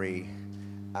discovery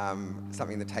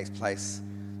something that takes place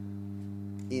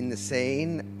in the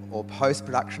scene or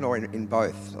post-production, or in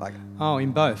both?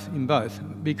 In both.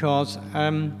 Because,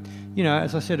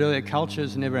 as I said earlier, culture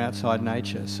is never outside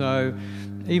nature. So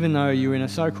even though you're in a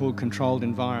so-called controlled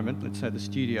environment, let's say the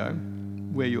studio,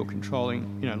 where you're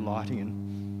controlling, lighting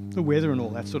and the weather and all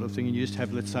that sort of thing, and you just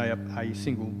have, let's say, a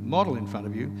single model in front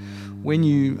of you, when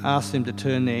you ask them to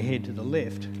turn their head to the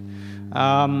left,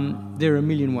 there are a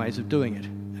million ways of doing it.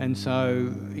 And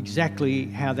so exactly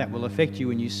how that will affect you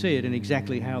when you see it, and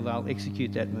exactly how they'll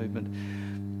execute that movement,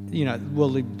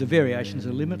 the variations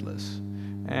are limitless.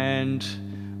 And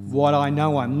what I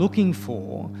know I'm looking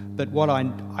for, but what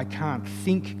I can't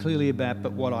think clearly about,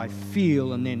 but what I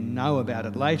feel and then know about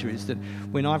it later, is that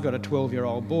when I've got a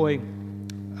 12-year-old boy,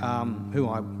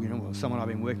 someone I've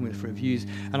been working with for a few years,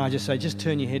 and I just say, just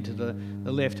turn your head to the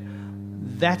left,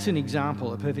 that's an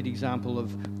example, a perfect example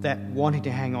of that wanting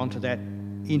to hang on to that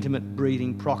intimate,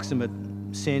 breathing, proximate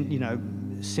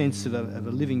sense of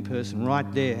a living person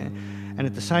right there. And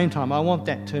at the same time, I want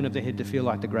that turn of the head to feel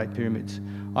like the Great Pyramids.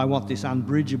 I want this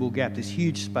unbridgeable gap, this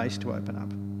huge space to open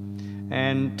up,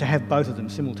 and to have both of them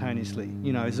simultaneously,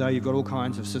 as though you've got all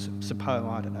kinds of,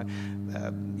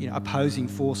 opposing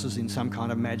forces in some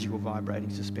kind of magical vibrating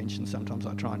suspension. Sometimes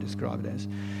I try and describe it as.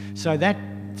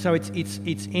 So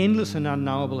it's endless and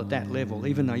unknowable at that level,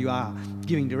 even though you are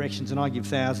giving directions, and I give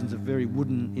thousands of very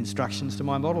wooden instructions to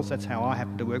my models. That's how I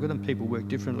happen to work with them. People work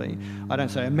differently. I don't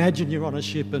say, imagine you're on a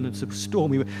ship and it's a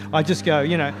stormy. I just go,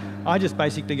 I just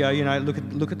basically go,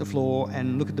 look at the floor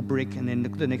and look at the brick, and then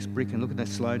look at the next brick and look at that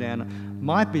slow down.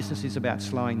 My business is about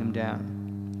slowing them down.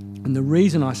 And the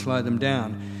reason I slow them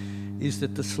down is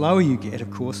that the slower you get, of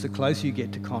course, the closer you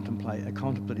get to a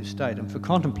contemplative state. And for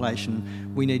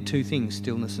contemplation, we need two things,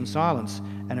 stillness and silence.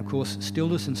 And of course,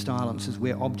 stillness and silence is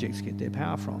where objects get their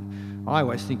power from. I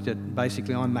always think that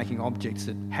basically I'm making objects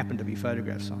that happen to be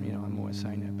photographs. I'm always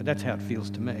saying that, but that's how it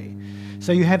feels to me.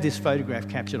 So you have this photograph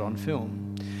captured on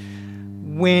film.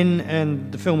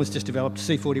 And the film was just developed,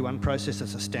 C41 process,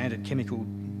 that's a standard chemical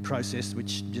process,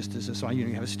 which just as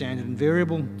you have a standard and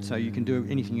variable, so you can do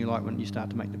anything you like when you start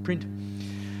to make the print.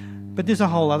 But there's a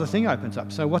whole other thing opens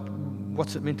up. So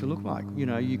what's it meant to look like?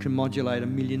 You can modulate a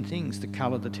million things: the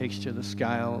colour, the texture, the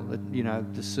scale,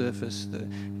 the surface,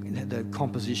 the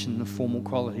composition, the formal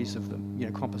qualities of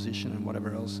the composition and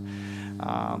whatever else.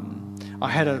 I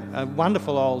had a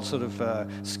wonderful old sort of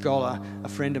scholar, a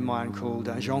friend of mine called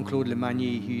Jean-Claude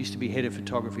Lemagny, who used to be head of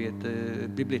photography at the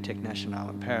Bibliothèque Nationale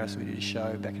in Paris. We did a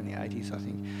show back in the 80s, I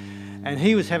think. And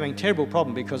he was having a terrible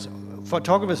problem because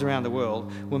photographers around the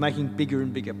world were making bigger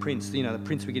and bigger prints. The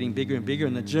prints were getting bigger and bigger,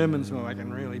 and the Germans were making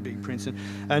really big prints.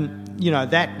 And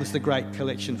that was the great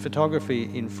collection photography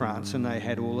in France, and they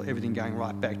had everything going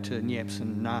right back to Niepce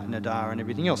and Nadar and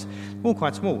everything else. All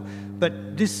quite small.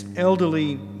 But this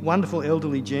wonderful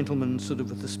elderly gentleman, sort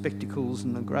of with the spectacles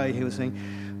and the grey hair, was saying,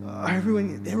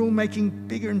 they're all making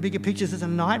bigger and bigger pictures. It's a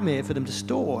nightmare for them to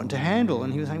store and to handle.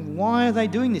 And he was saying, why are they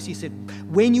doing this? He said,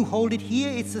 when you hold it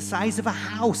here, it's the size of a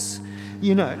house,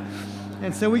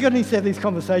 And so we got to have these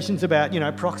conversations about,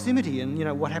 proximity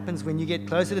and, what happens when you get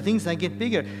closer to things, they get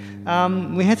bigger.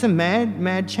 We had some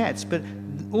mad chats, but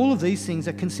all of these things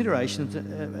are considerations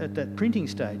at that printing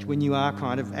stage when you are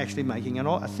kind of actually making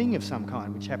a thing of some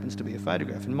kind, which happens to be a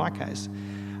photograph in my case.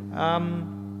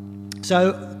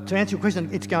 So to answer your question,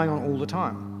 it's going on all the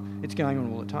time. It's going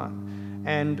on all the time.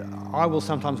 And I will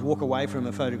sometimes walk away from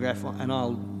a photograph and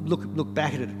I'll look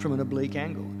back at it from an oblique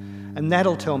angle. And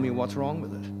that'll tell me what's wrong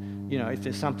with it. You know, if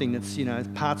there's something that's, you know,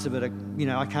 parts of it are, you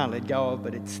know, I can't let go of,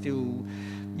 but it's still,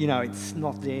 you know, it's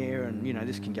not there. And, you know,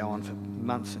 this can go on for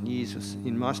months and years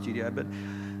in my studio. But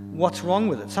what's wrong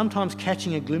with it? Sometimes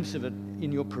catching a glimpse of it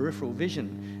in your peripheral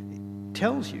vision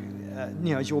tells you,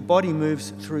 you know, as your body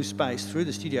moves through space, through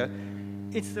the studio,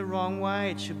 it's the wrong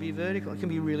way. It should be vertical. It can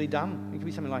be really dumb. It can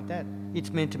be something like that.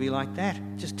 It's meant to be like that.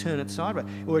 Just turn it sideways.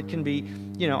 Or it can be,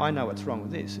 you know, I know what's wrong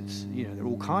with this. It's, you know, there are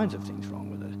all kinds of things wrong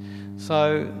with it.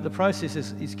 So the process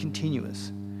is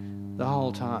continuous the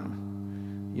whole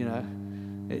time. You know,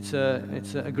 it's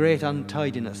a great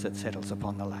untidiness that settles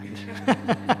upon the land.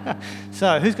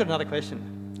 So who's got another question?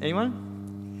 Anyone?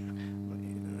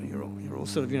 You're all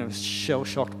sort of, you know,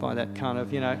 shell-shocked by that kind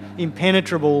of, you know,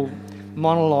 impenetrable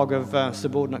monologue of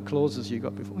subordinate clauses you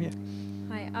got before. Yeah.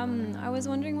 Hi. I was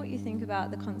wondering what you think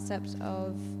about the concept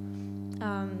of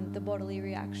the bodily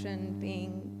reaction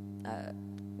being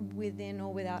within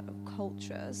or without a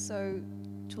culture. So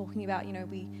talking about, you know,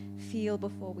 we feel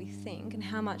before we think, and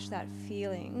how much that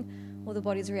feeling or the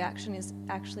body's reaction is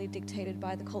actually dictated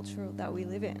by the culture that we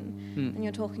live in. And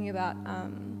you're talking about,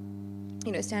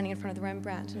 you know, standing in front of the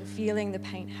Rembrandt and feeling the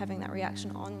paint having that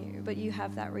reaction on you, but you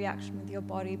have that reaction with your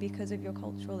body because of your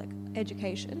cultural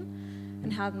education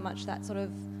and how much that sort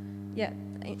of,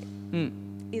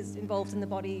 is involved in the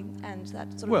body and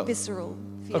that sort of visceral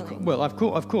feeling.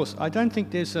 Of course. I don't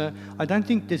think there's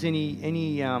any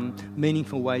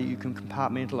meaningful way you can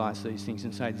compartmentalise these things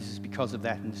and say this is because of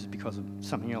that and this is because of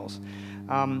something else.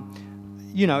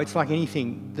 You know, it's like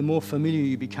anything. The more familiar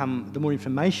you become, the more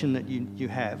information that you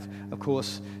have, of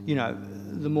course, you know,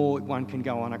 the more one can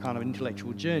go on a kind of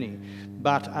intellectual journey.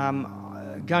 But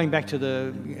going back to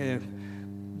the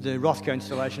Rothko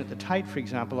installation at the Tate, for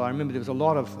example, I remember there was a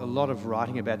lot of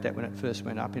writing about that when it first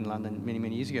went up in London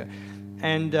many years ago,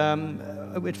 and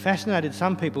it fascinated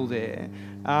some people there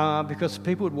because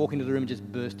people would walk into the room and just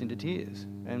burst into tears,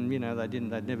 and you know they didn't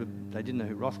know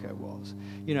who Rothko was.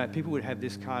 You know, people would have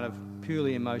this kind of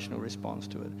purely emotional response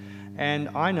to it, and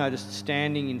I noticed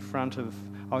standing in front of,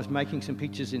 I was making some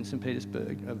pictures in St.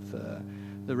 Petersburg of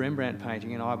the Rembrandt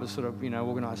painting, and I was sort of, you know,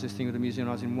 organised this thing with the museum.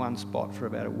 I was in one spot for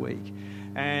about a week,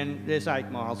 and there's 8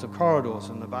 miles of corridors,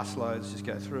 and the bus loads just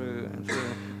go through and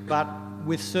through. But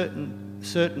with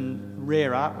certain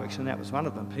rare artworks, and that was one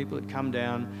of them, people had come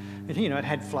down, and you know, it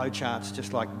had flow charts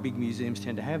just like big museums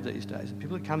tend to have these days. And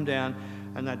people would come down,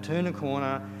 and they'd turn a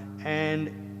corner,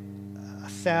 and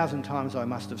 1,000 times I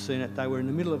must have seen it, they were in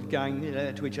the middle of going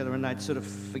to each other, and they'd sort of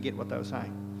forget what they were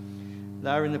saying.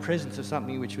 They were in the presence of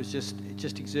something which was just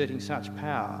exerting such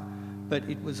power, but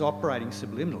it was operating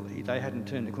subliminally. They hadn't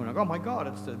turned the corner, like, oh my God,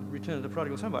 it's the Return of the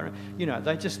Prodigal Son. You know,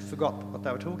 they just forgot what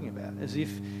they were talking about, as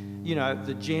if, you know,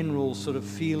 the general sort of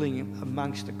feeling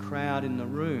amongst the crowd in the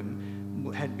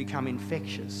room had become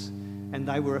infectious, and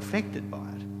they were affected by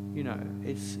it. You know,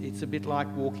 it's a bit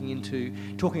like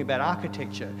talking about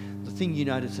architecture. The thing you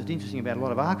notice that's interesting about a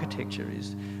lot of architecture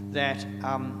is that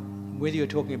whether you're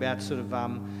talking about sort of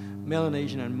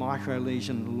Melanesian and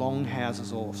Micronesian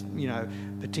longhouses or, you know,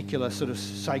 particular sort of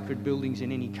sacred buildings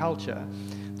in any culture,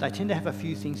 they tend to have a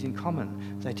few things in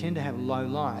common. They tend to have low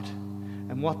light.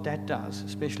 And what that does,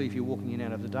 especially if you're walking in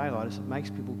out of the daylight, is it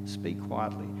makes people speak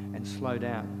quietly and slow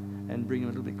down and bring them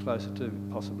a little bit closer to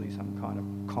possibly some kind of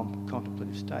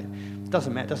contemplative state. It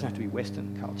doesn't matter. It doesn't have to be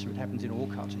Western culture. It happens in all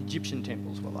cultures. Egyptian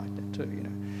temples were like that too, you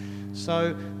know.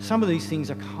 So some of these things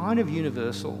are kind of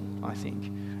universal, I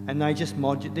think, and they just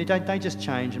they just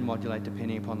change and modulate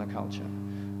depending upon the culture,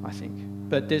 I think.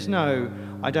 But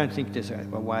I don't think there's a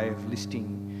way of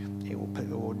listing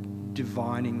or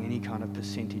divining any kind of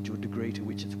percentage or degree to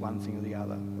which it's one thing or the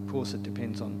other. Of course, it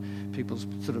depends on people's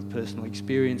sort of personal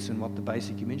experience and what the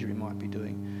basic imagery might be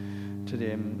doing to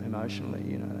them emotionally,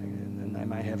 you know, and they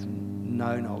may have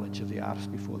no knowledge of the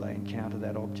artist before they encounter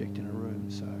that object in a room.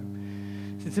 So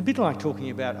it's a bit like talking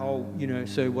about, you know,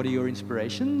 so what are your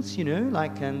inspirations, you know,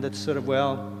 like, and that's sort of,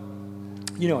 well,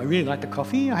 you know, I really like the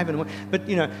coffee, I haven't, but,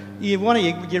 you know,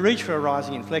 you reach for a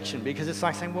rising inflection because it's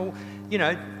like saying, well, you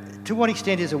know, to what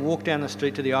extent is a walk down the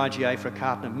street to the IGA for a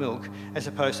carton of milk as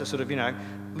opposed to sort of, you know,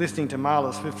 listening to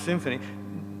Mahler's Fifth Symphony?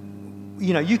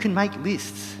 You know, you can make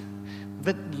lists,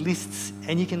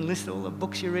 and you can list all the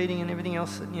books you're reading and everything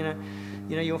else, you know,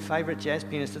 your favourite jazz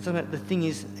pianist. The thing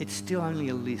is, it's still only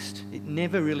a list. It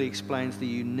never really explains the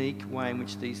unique way in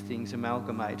which these things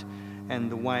amalgamate and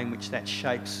the way in which that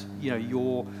shapes,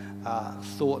 your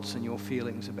thoughts and your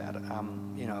feelings about,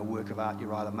 a work of art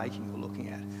you're either making or looking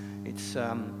at.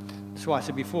 That's why I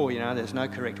said before, there's no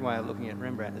correct way of looking at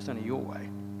Rembrandt. There's only your way,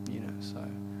 so,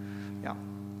 yeah.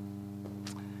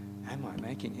 Am I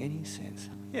making any sense?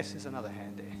 Yes, there's another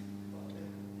hand there.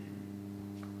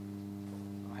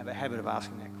 I have a habit of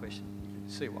asking that question. You can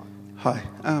see why. Hi.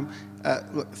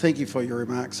 Look, thank you for your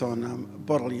remarks on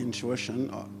bodily intuition.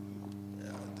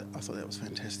 I thought that was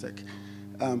fantastic.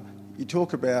 You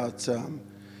talk about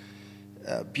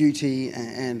beauty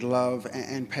and love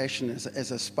and passion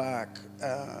as a spark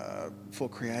for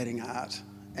creating art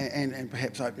and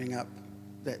perhaps opening up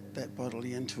that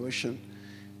bodily intuition.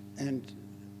 And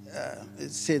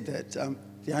it's said that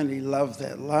the only love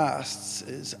that lasts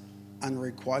is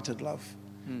unrequited love.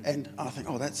 And I think,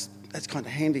 that's kind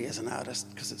of handy as an artist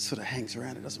because it sort of hangs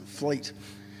around, it doesn't fleet.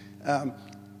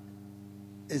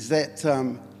 Is that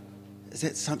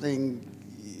something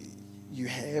you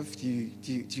have? Do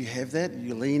you have that?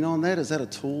 You lean on that? Is that a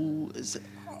tool?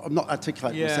 I'm not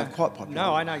articulating myself quite properly.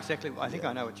 No, I know exactly. I think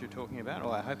I know what you're talking about,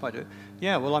 or I hope I do.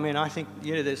 Yeah. Well, I mean, I think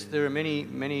there are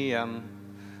many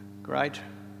great.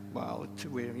 Well,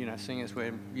 we're singers.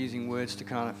 We're using words to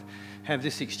kind of have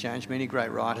this exchange. Many great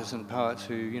writers and poets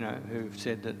who've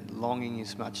said that longing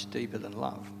is much deeper than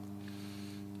love.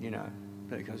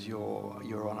 Because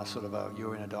you're on a sort of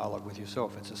you're in a dialogue with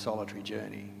yourself. It's a solitary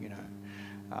journey.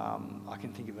 I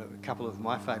can think of a couple of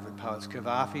my favourite poets,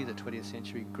 Cavafy, the 20th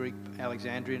century Greek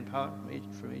Alexandrian poet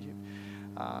from Egypt.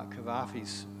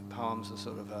 Cavafy's poems are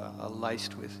sort of are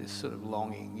laced with this sort of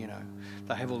longing,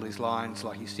 They have all these lines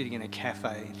like he's sitting in a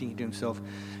cafe thinking to himself,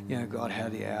 God, how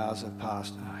the hours have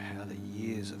passed, how the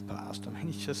years have passed. I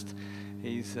mean,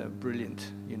 he's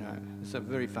brilliant, There's a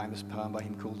very famous poem by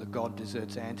him called The God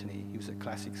Deserts Antony. He was a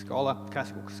classical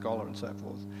scholar and so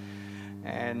forth.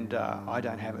 And I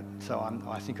don't have it, so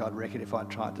I think I'd wreck it if I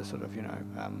tried to sort of,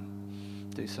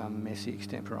 do some messy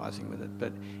extemporising with it.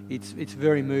 But it's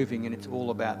very moving, and it's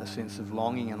all about the sense of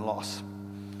longing and loss.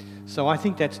 So I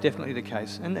think that's definitely the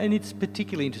case. And it's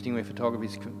particularly interesting where photography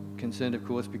is concerned, of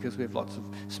course, because we have lots of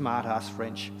smart-ass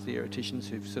French theoreticians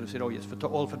who've sort of said, yes,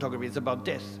 all photography is about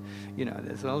death.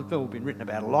 There's all been written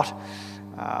about a lot.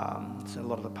 So a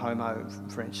lot of the Pomo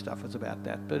French stuff is about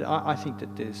that. But I think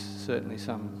that there's certainly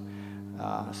some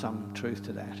truth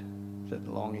to that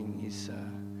longing is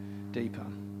deeper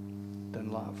than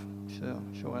love.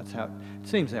 Sure, that's how it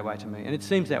seems that way to me. And it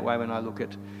seems that way when I look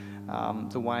at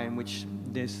the way in which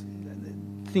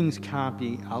things can't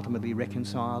be ultimately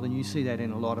reconciled, and you see that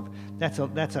in a lot of... That's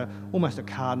almost a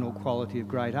cardinal quality of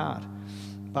great art.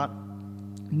 But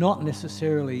not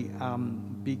necessarily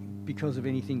because of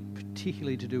anything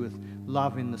particularly to do with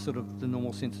love in the sort of the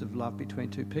normal sense of love between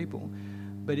two people,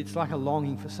 but it's like a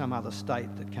longing for some other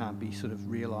state that can't be sort of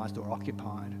realised or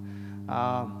occupied.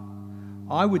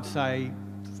 I would say,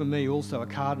 for me also, a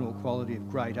cardinal quality of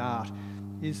great art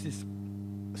is this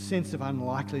sense of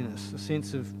unlikeliness, a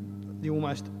sense of the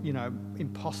almost,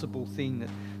 impossible thing that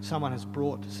someone has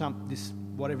brought this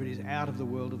whatever it is out of the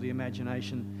world of the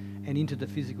imagination and into the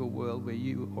physical world where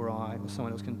you or I or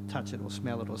someone else can touch it or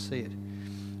smell it or see it.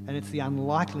 And it's the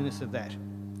unlikeliness of that,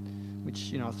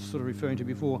 which I was sort of referring to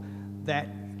before, that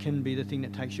can be the thing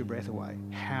that takes your breath away.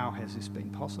 How has this been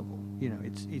possible?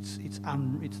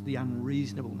 It's the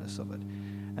unreasonableness of it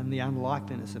and the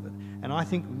unlikeliness of it. And I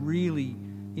think really,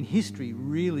 in history,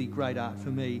 really great art for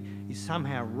me is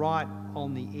somehow right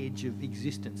on the edge of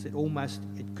existence. It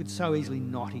could so easily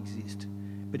not exist,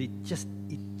 but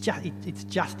it's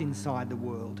just inside the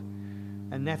world.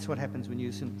 And that's what happens when you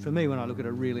listen. For me, when I look at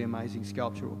a really amazing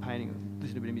sculpture or painting or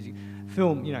listen to a bit of music,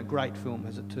 film, great film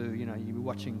has it too. You'll be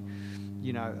watching,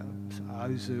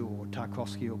 Ozu or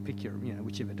Tarkovsky or pick your,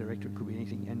 whichever director, it could be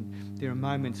anything. And there are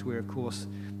moments where, of course,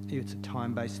 it's a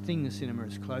time-based thing. The cinema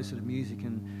is closer to music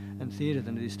and theatre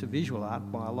than it is to visual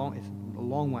art by a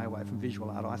long way away from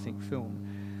visual art, I think, film.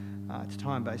 It's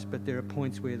time-based, but there are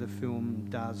points where the film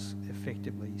does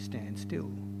effectively stand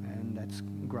still, and that's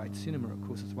great cinema, of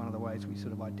course. It's one of the ways we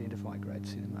sort of identify great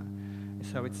cinema.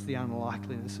 So it's the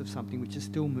unlikeliness of something which is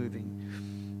still moving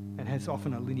and has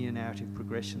often a linear narrative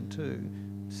progression too,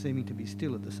 seeming to be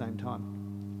still at the same time.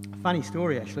 Funny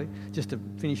story, actually, just to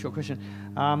finish your question.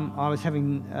 I was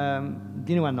having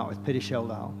dinner one night with Peter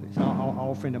Sheldale, who's an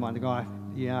old friend of mine,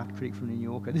 the art critic from New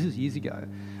Yorker. This was years ago.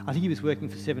 I think he was working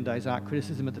for 7 Days Art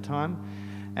Criticism at the time,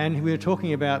 and we were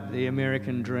talking about the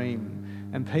American dream.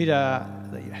 And Peter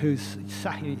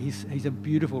he's a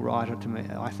beautiful writer to me,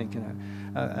 I think,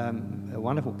 a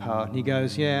wonderful poet. And he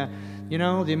goes, yeah, you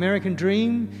know, the American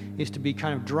dream is to be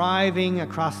kind of driving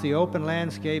across the open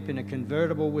landscape in a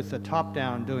convertible with the top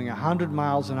down, doing 100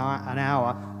 miles an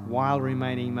hour while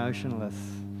remaining motionless.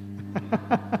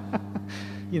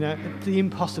 You know, the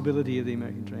impossibility of the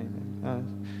American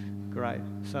dream. Great.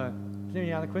 So, is there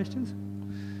any other questions?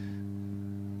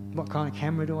 What kind of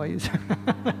camera do I use?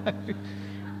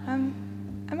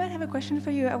 I might have a question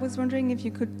for you. I was wondering if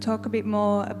you could talk a bit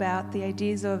more about the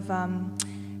ideas of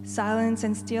silence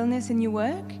and stillness in your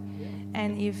work,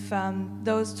 and if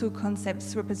those two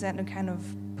concepts represent a kind of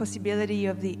possibility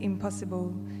of the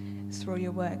impossible through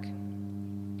your work.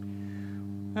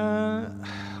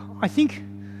 I think,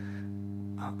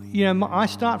 you know, I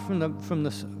start from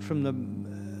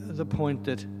the point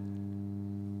that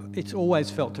it's always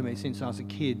felt to me since I was a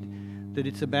kid that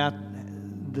it's about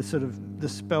the sort of the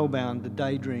spellbound, the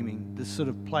daydreaming, the sort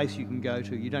of place you can go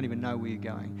to. You don't even know where you're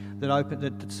going.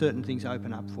 That certain things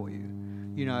open up for you.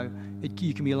 You know,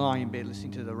 you can be lying in bed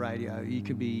listening to the radio. You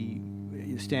could be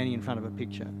standing in front of a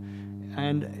picture,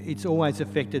 and it's always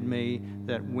affected me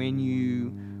that when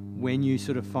you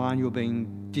sort of find you're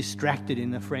being distracted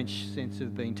in the French sense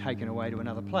of being taken away to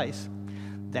another place,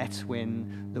 that's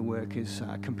when the work is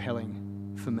compelling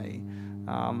for me.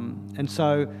 And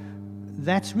so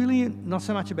that's really not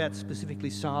so much about specifically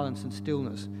silence and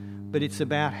stillness, but it's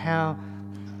about how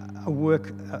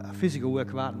a physical work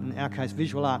of art, in our case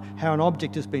visual art, how an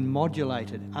object has been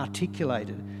modulated,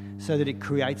 articulated, so that it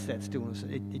creates that stillness.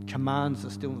 It commands the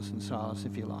stillness and silence,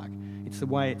 if you like. It's the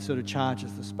way it sort of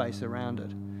charges the space around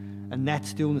it. And that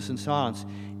stillness and silence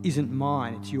isn't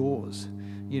mine, it's yours.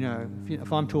 You know,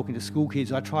 if I'm talking to school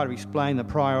kids, I try to explain the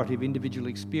priority of individual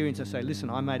experience. I say, listen,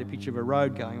 I made a picture of a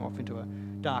road going off into a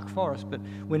dark forest, but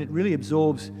when it really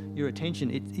absorbs your attention,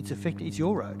 it's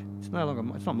your road. It's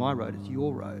not my road, it's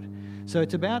your road. So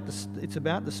it's about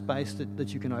the space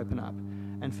that you can open up.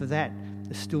 And for that,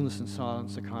 the stillness and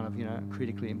silence are kind of, you know,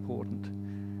 critically important.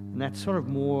 And that's sort of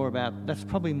that's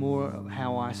probably more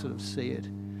how I sort of see it,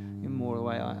 in more the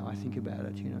way I think about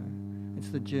it, you know. It's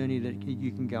the journey that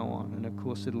you can go on, and of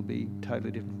course it'll be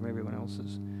totally different from everyone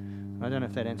else's. I don't know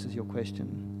if that answers your question.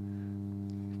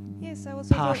 Yes, I was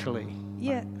partially.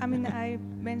 Yeah, I mean, I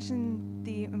mentioned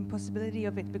the impossibility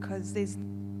of it because there's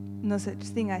no such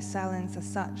thing as silence as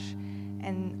such,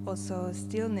 and also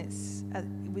stillness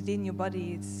within your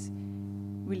body. It's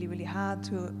really, really hard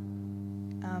to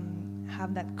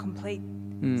have that complete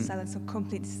silence or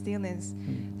complete stillness.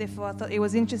 Therefore, I thought it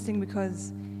was interesting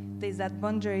because there's that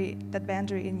boundary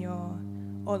in your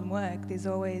own work. There's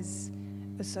always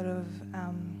a sort of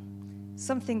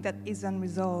something that is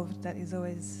unresolved, that is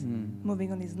always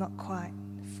moving on, is not quite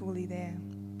fully there.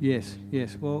 Yes.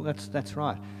 Well, that's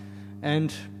right.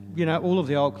 And, you know, all of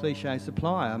the old cliches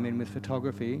apply. I mean, with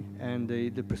photography and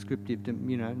the prescriptive,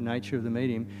 you know, nature of the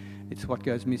medium, it's what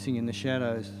goes missing in the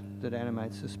shadows that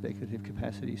animates the speculative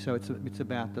capacity. So it's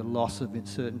about the loss of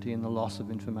certainty and the loss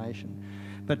of information.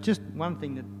 But just one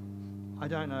thing that I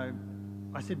don't know,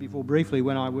 I said before briefly,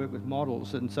 when I work with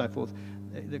models and so forth,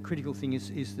 the critical thing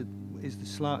is the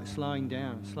slowing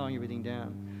down, slowing everything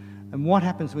down. And what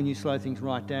happens when you slow things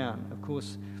right down? Of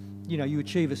course, you know, you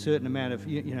achieve a certain amount of,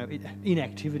 you know,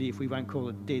 inactivity, if we won't call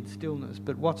it dead stillness.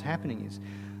 But what's happening is,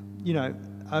 you know,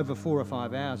 over 4 or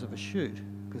 5 hours of a shoot,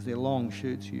 because they're long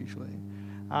shoots usually,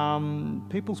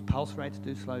 people's pulse rates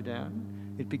do slow down.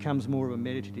 It becomes more of a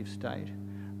meditative state.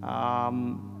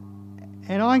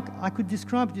 And I could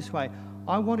describe it this way.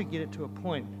 I want to get it to a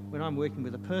point when I'm working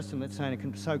with a person, let's say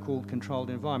in a so-called controlled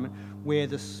environment, where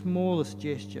the smallest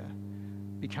gesture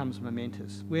becomes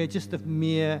momentous, where just the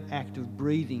mere act of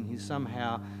breathing is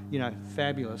somehow, you know,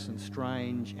 fabulous and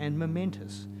strange and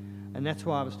momentous. And that's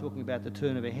why I was talking about the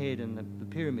turn of a head and the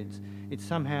pyramids. It's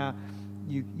somehow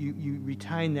you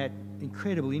retain that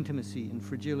incredible intimacy and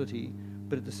fragility,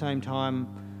 but at the same time,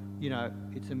 you know,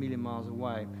 it's a million miles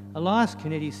away. Elias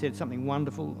Canetti said something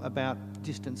wonderful about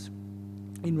distance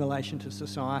in relation to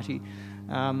society.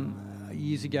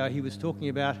 Years ago, he was talking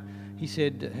about, he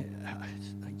said,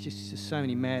 just so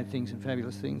many mad things and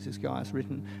fabulous things this guy has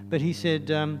written, but he said,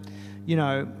 you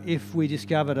know, if we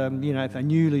discovered a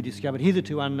newly discovered,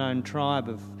 hitherto unknown tribe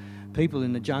of people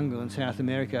in the jungle in South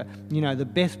America, you know, the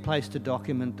best place to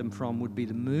document them from would be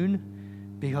the moon,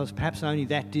 because perhaps only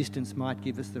that distance might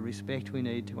give us the respect we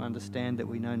need to understand that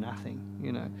we know nothing,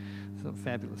 you know. It's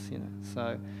fabulous, you know.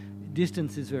 So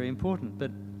distance is very important, but,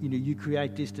 you know, you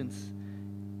create distance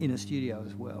in a studio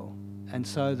as well. And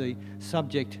so the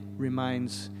subject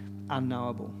remains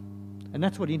unknowable. And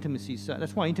that's what intimacy is.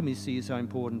 That's why intimacy is so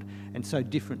important and so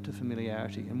different to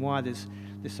familiarity, and why there's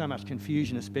so much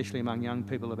confusion, especially among young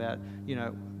people, about, you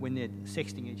know, when they're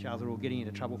sexting each other or getting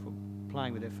into trouble for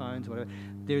playing with their phones or whatever.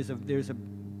 There's a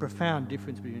profound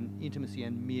difference between intimacy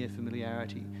and mere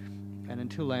familiarity. And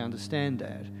until they understand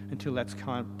that, until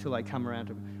they come around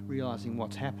to realising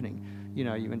what's happening, you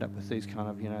know, you end up with these kind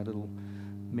of, you know, little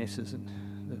messes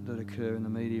that occur in the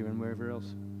media and wherever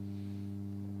else.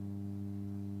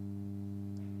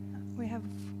 We have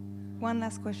one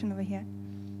last question over here.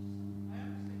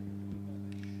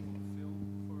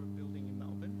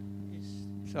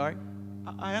 Sorry?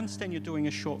 I understand you're doing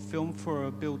a short film for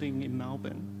a building in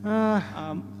Melbourne.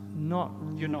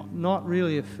 You're not? Not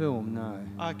really a film, no.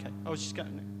 Okay. I was just going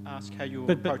to ask how you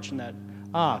were approaching that.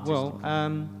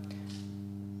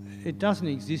 It doesn't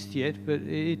exist yet, but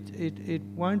it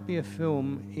won't be a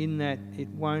film in that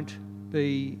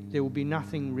there will be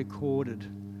nothing recorded.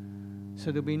 So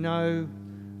there'll be no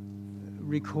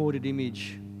recorded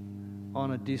image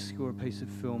on a disc or a piece of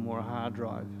film or a hard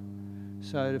drive.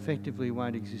 So it effectively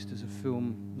won't exist as a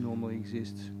film normally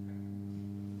exists.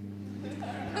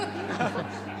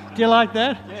 Do you like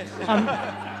that? Yes. I'm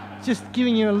just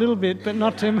giving you a little bit, but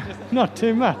not too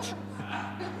much.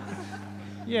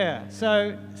 Yeah.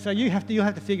 So you'll have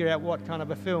to figure out what kind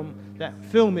of a film, that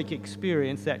filmic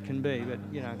experience that can be. But,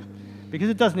 you know, because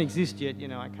it doesn't exist yet, you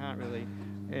know, I can't really.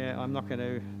 I'm not going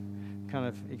to kind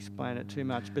of explain it too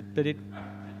much. But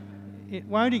it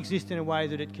won't exist in a way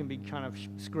that it can be kind of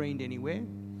screened anywhere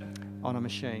on a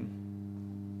machine.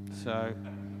 So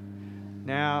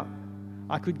now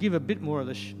I could give a bit more of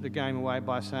the game away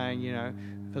by saying, you know,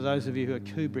 for those of you who are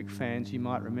Kubrick fans, you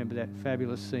might remember that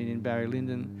fabulous scene in Barry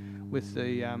Lyndon with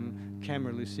the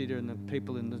camera lucida and the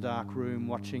people in the dark room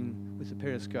watching with the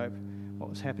periscope what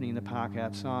was happening in the park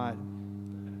outside.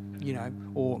 You know,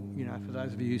 or, you know, for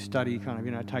those of you who study kind of,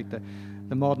 you know, take the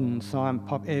modern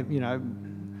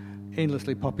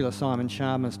endlessly popular Simon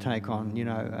Schama's take on, you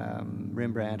know,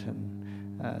 Rembrandt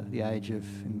and the age of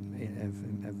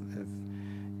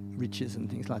riches and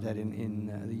things like that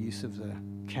in the use of the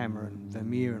camera and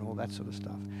Vermeer and all that sort of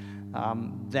stuff.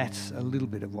 That's a little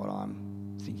bit of what I'm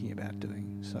thinking about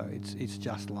doing. So it's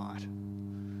just light.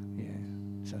 Yeah.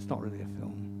 So it's not really a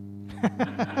film.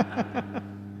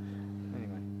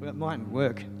 Well, it mightn't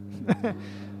work.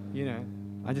 You know,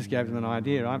 I just gave them an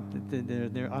idea.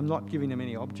 I'm not giving them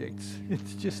any objects.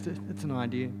 It's just it's an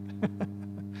idea.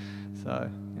 So,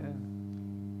 yeah.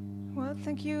 Well,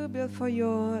 thank you, Bill, for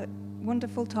your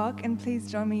wonderful talk, and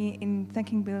please join me in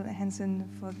thanking Bill Hanson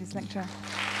for this lecture.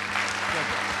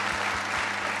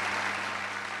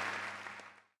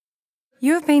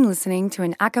 You have been listening to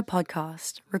an ACCA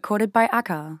podcast recorded by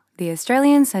ACCA, the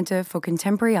Australian Centre for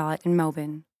Contemporary Art in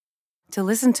Melbourne. To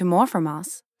listen to more from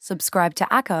us, subscribe to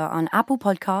ACCA on Apple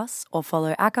Podcasts or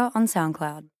follow ACCA on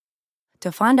SoundCloud.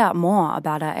 To find out more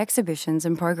about our exhibitions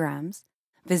and programs,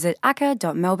 visit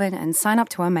acca.melbourne and sign up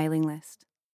to our mailing list.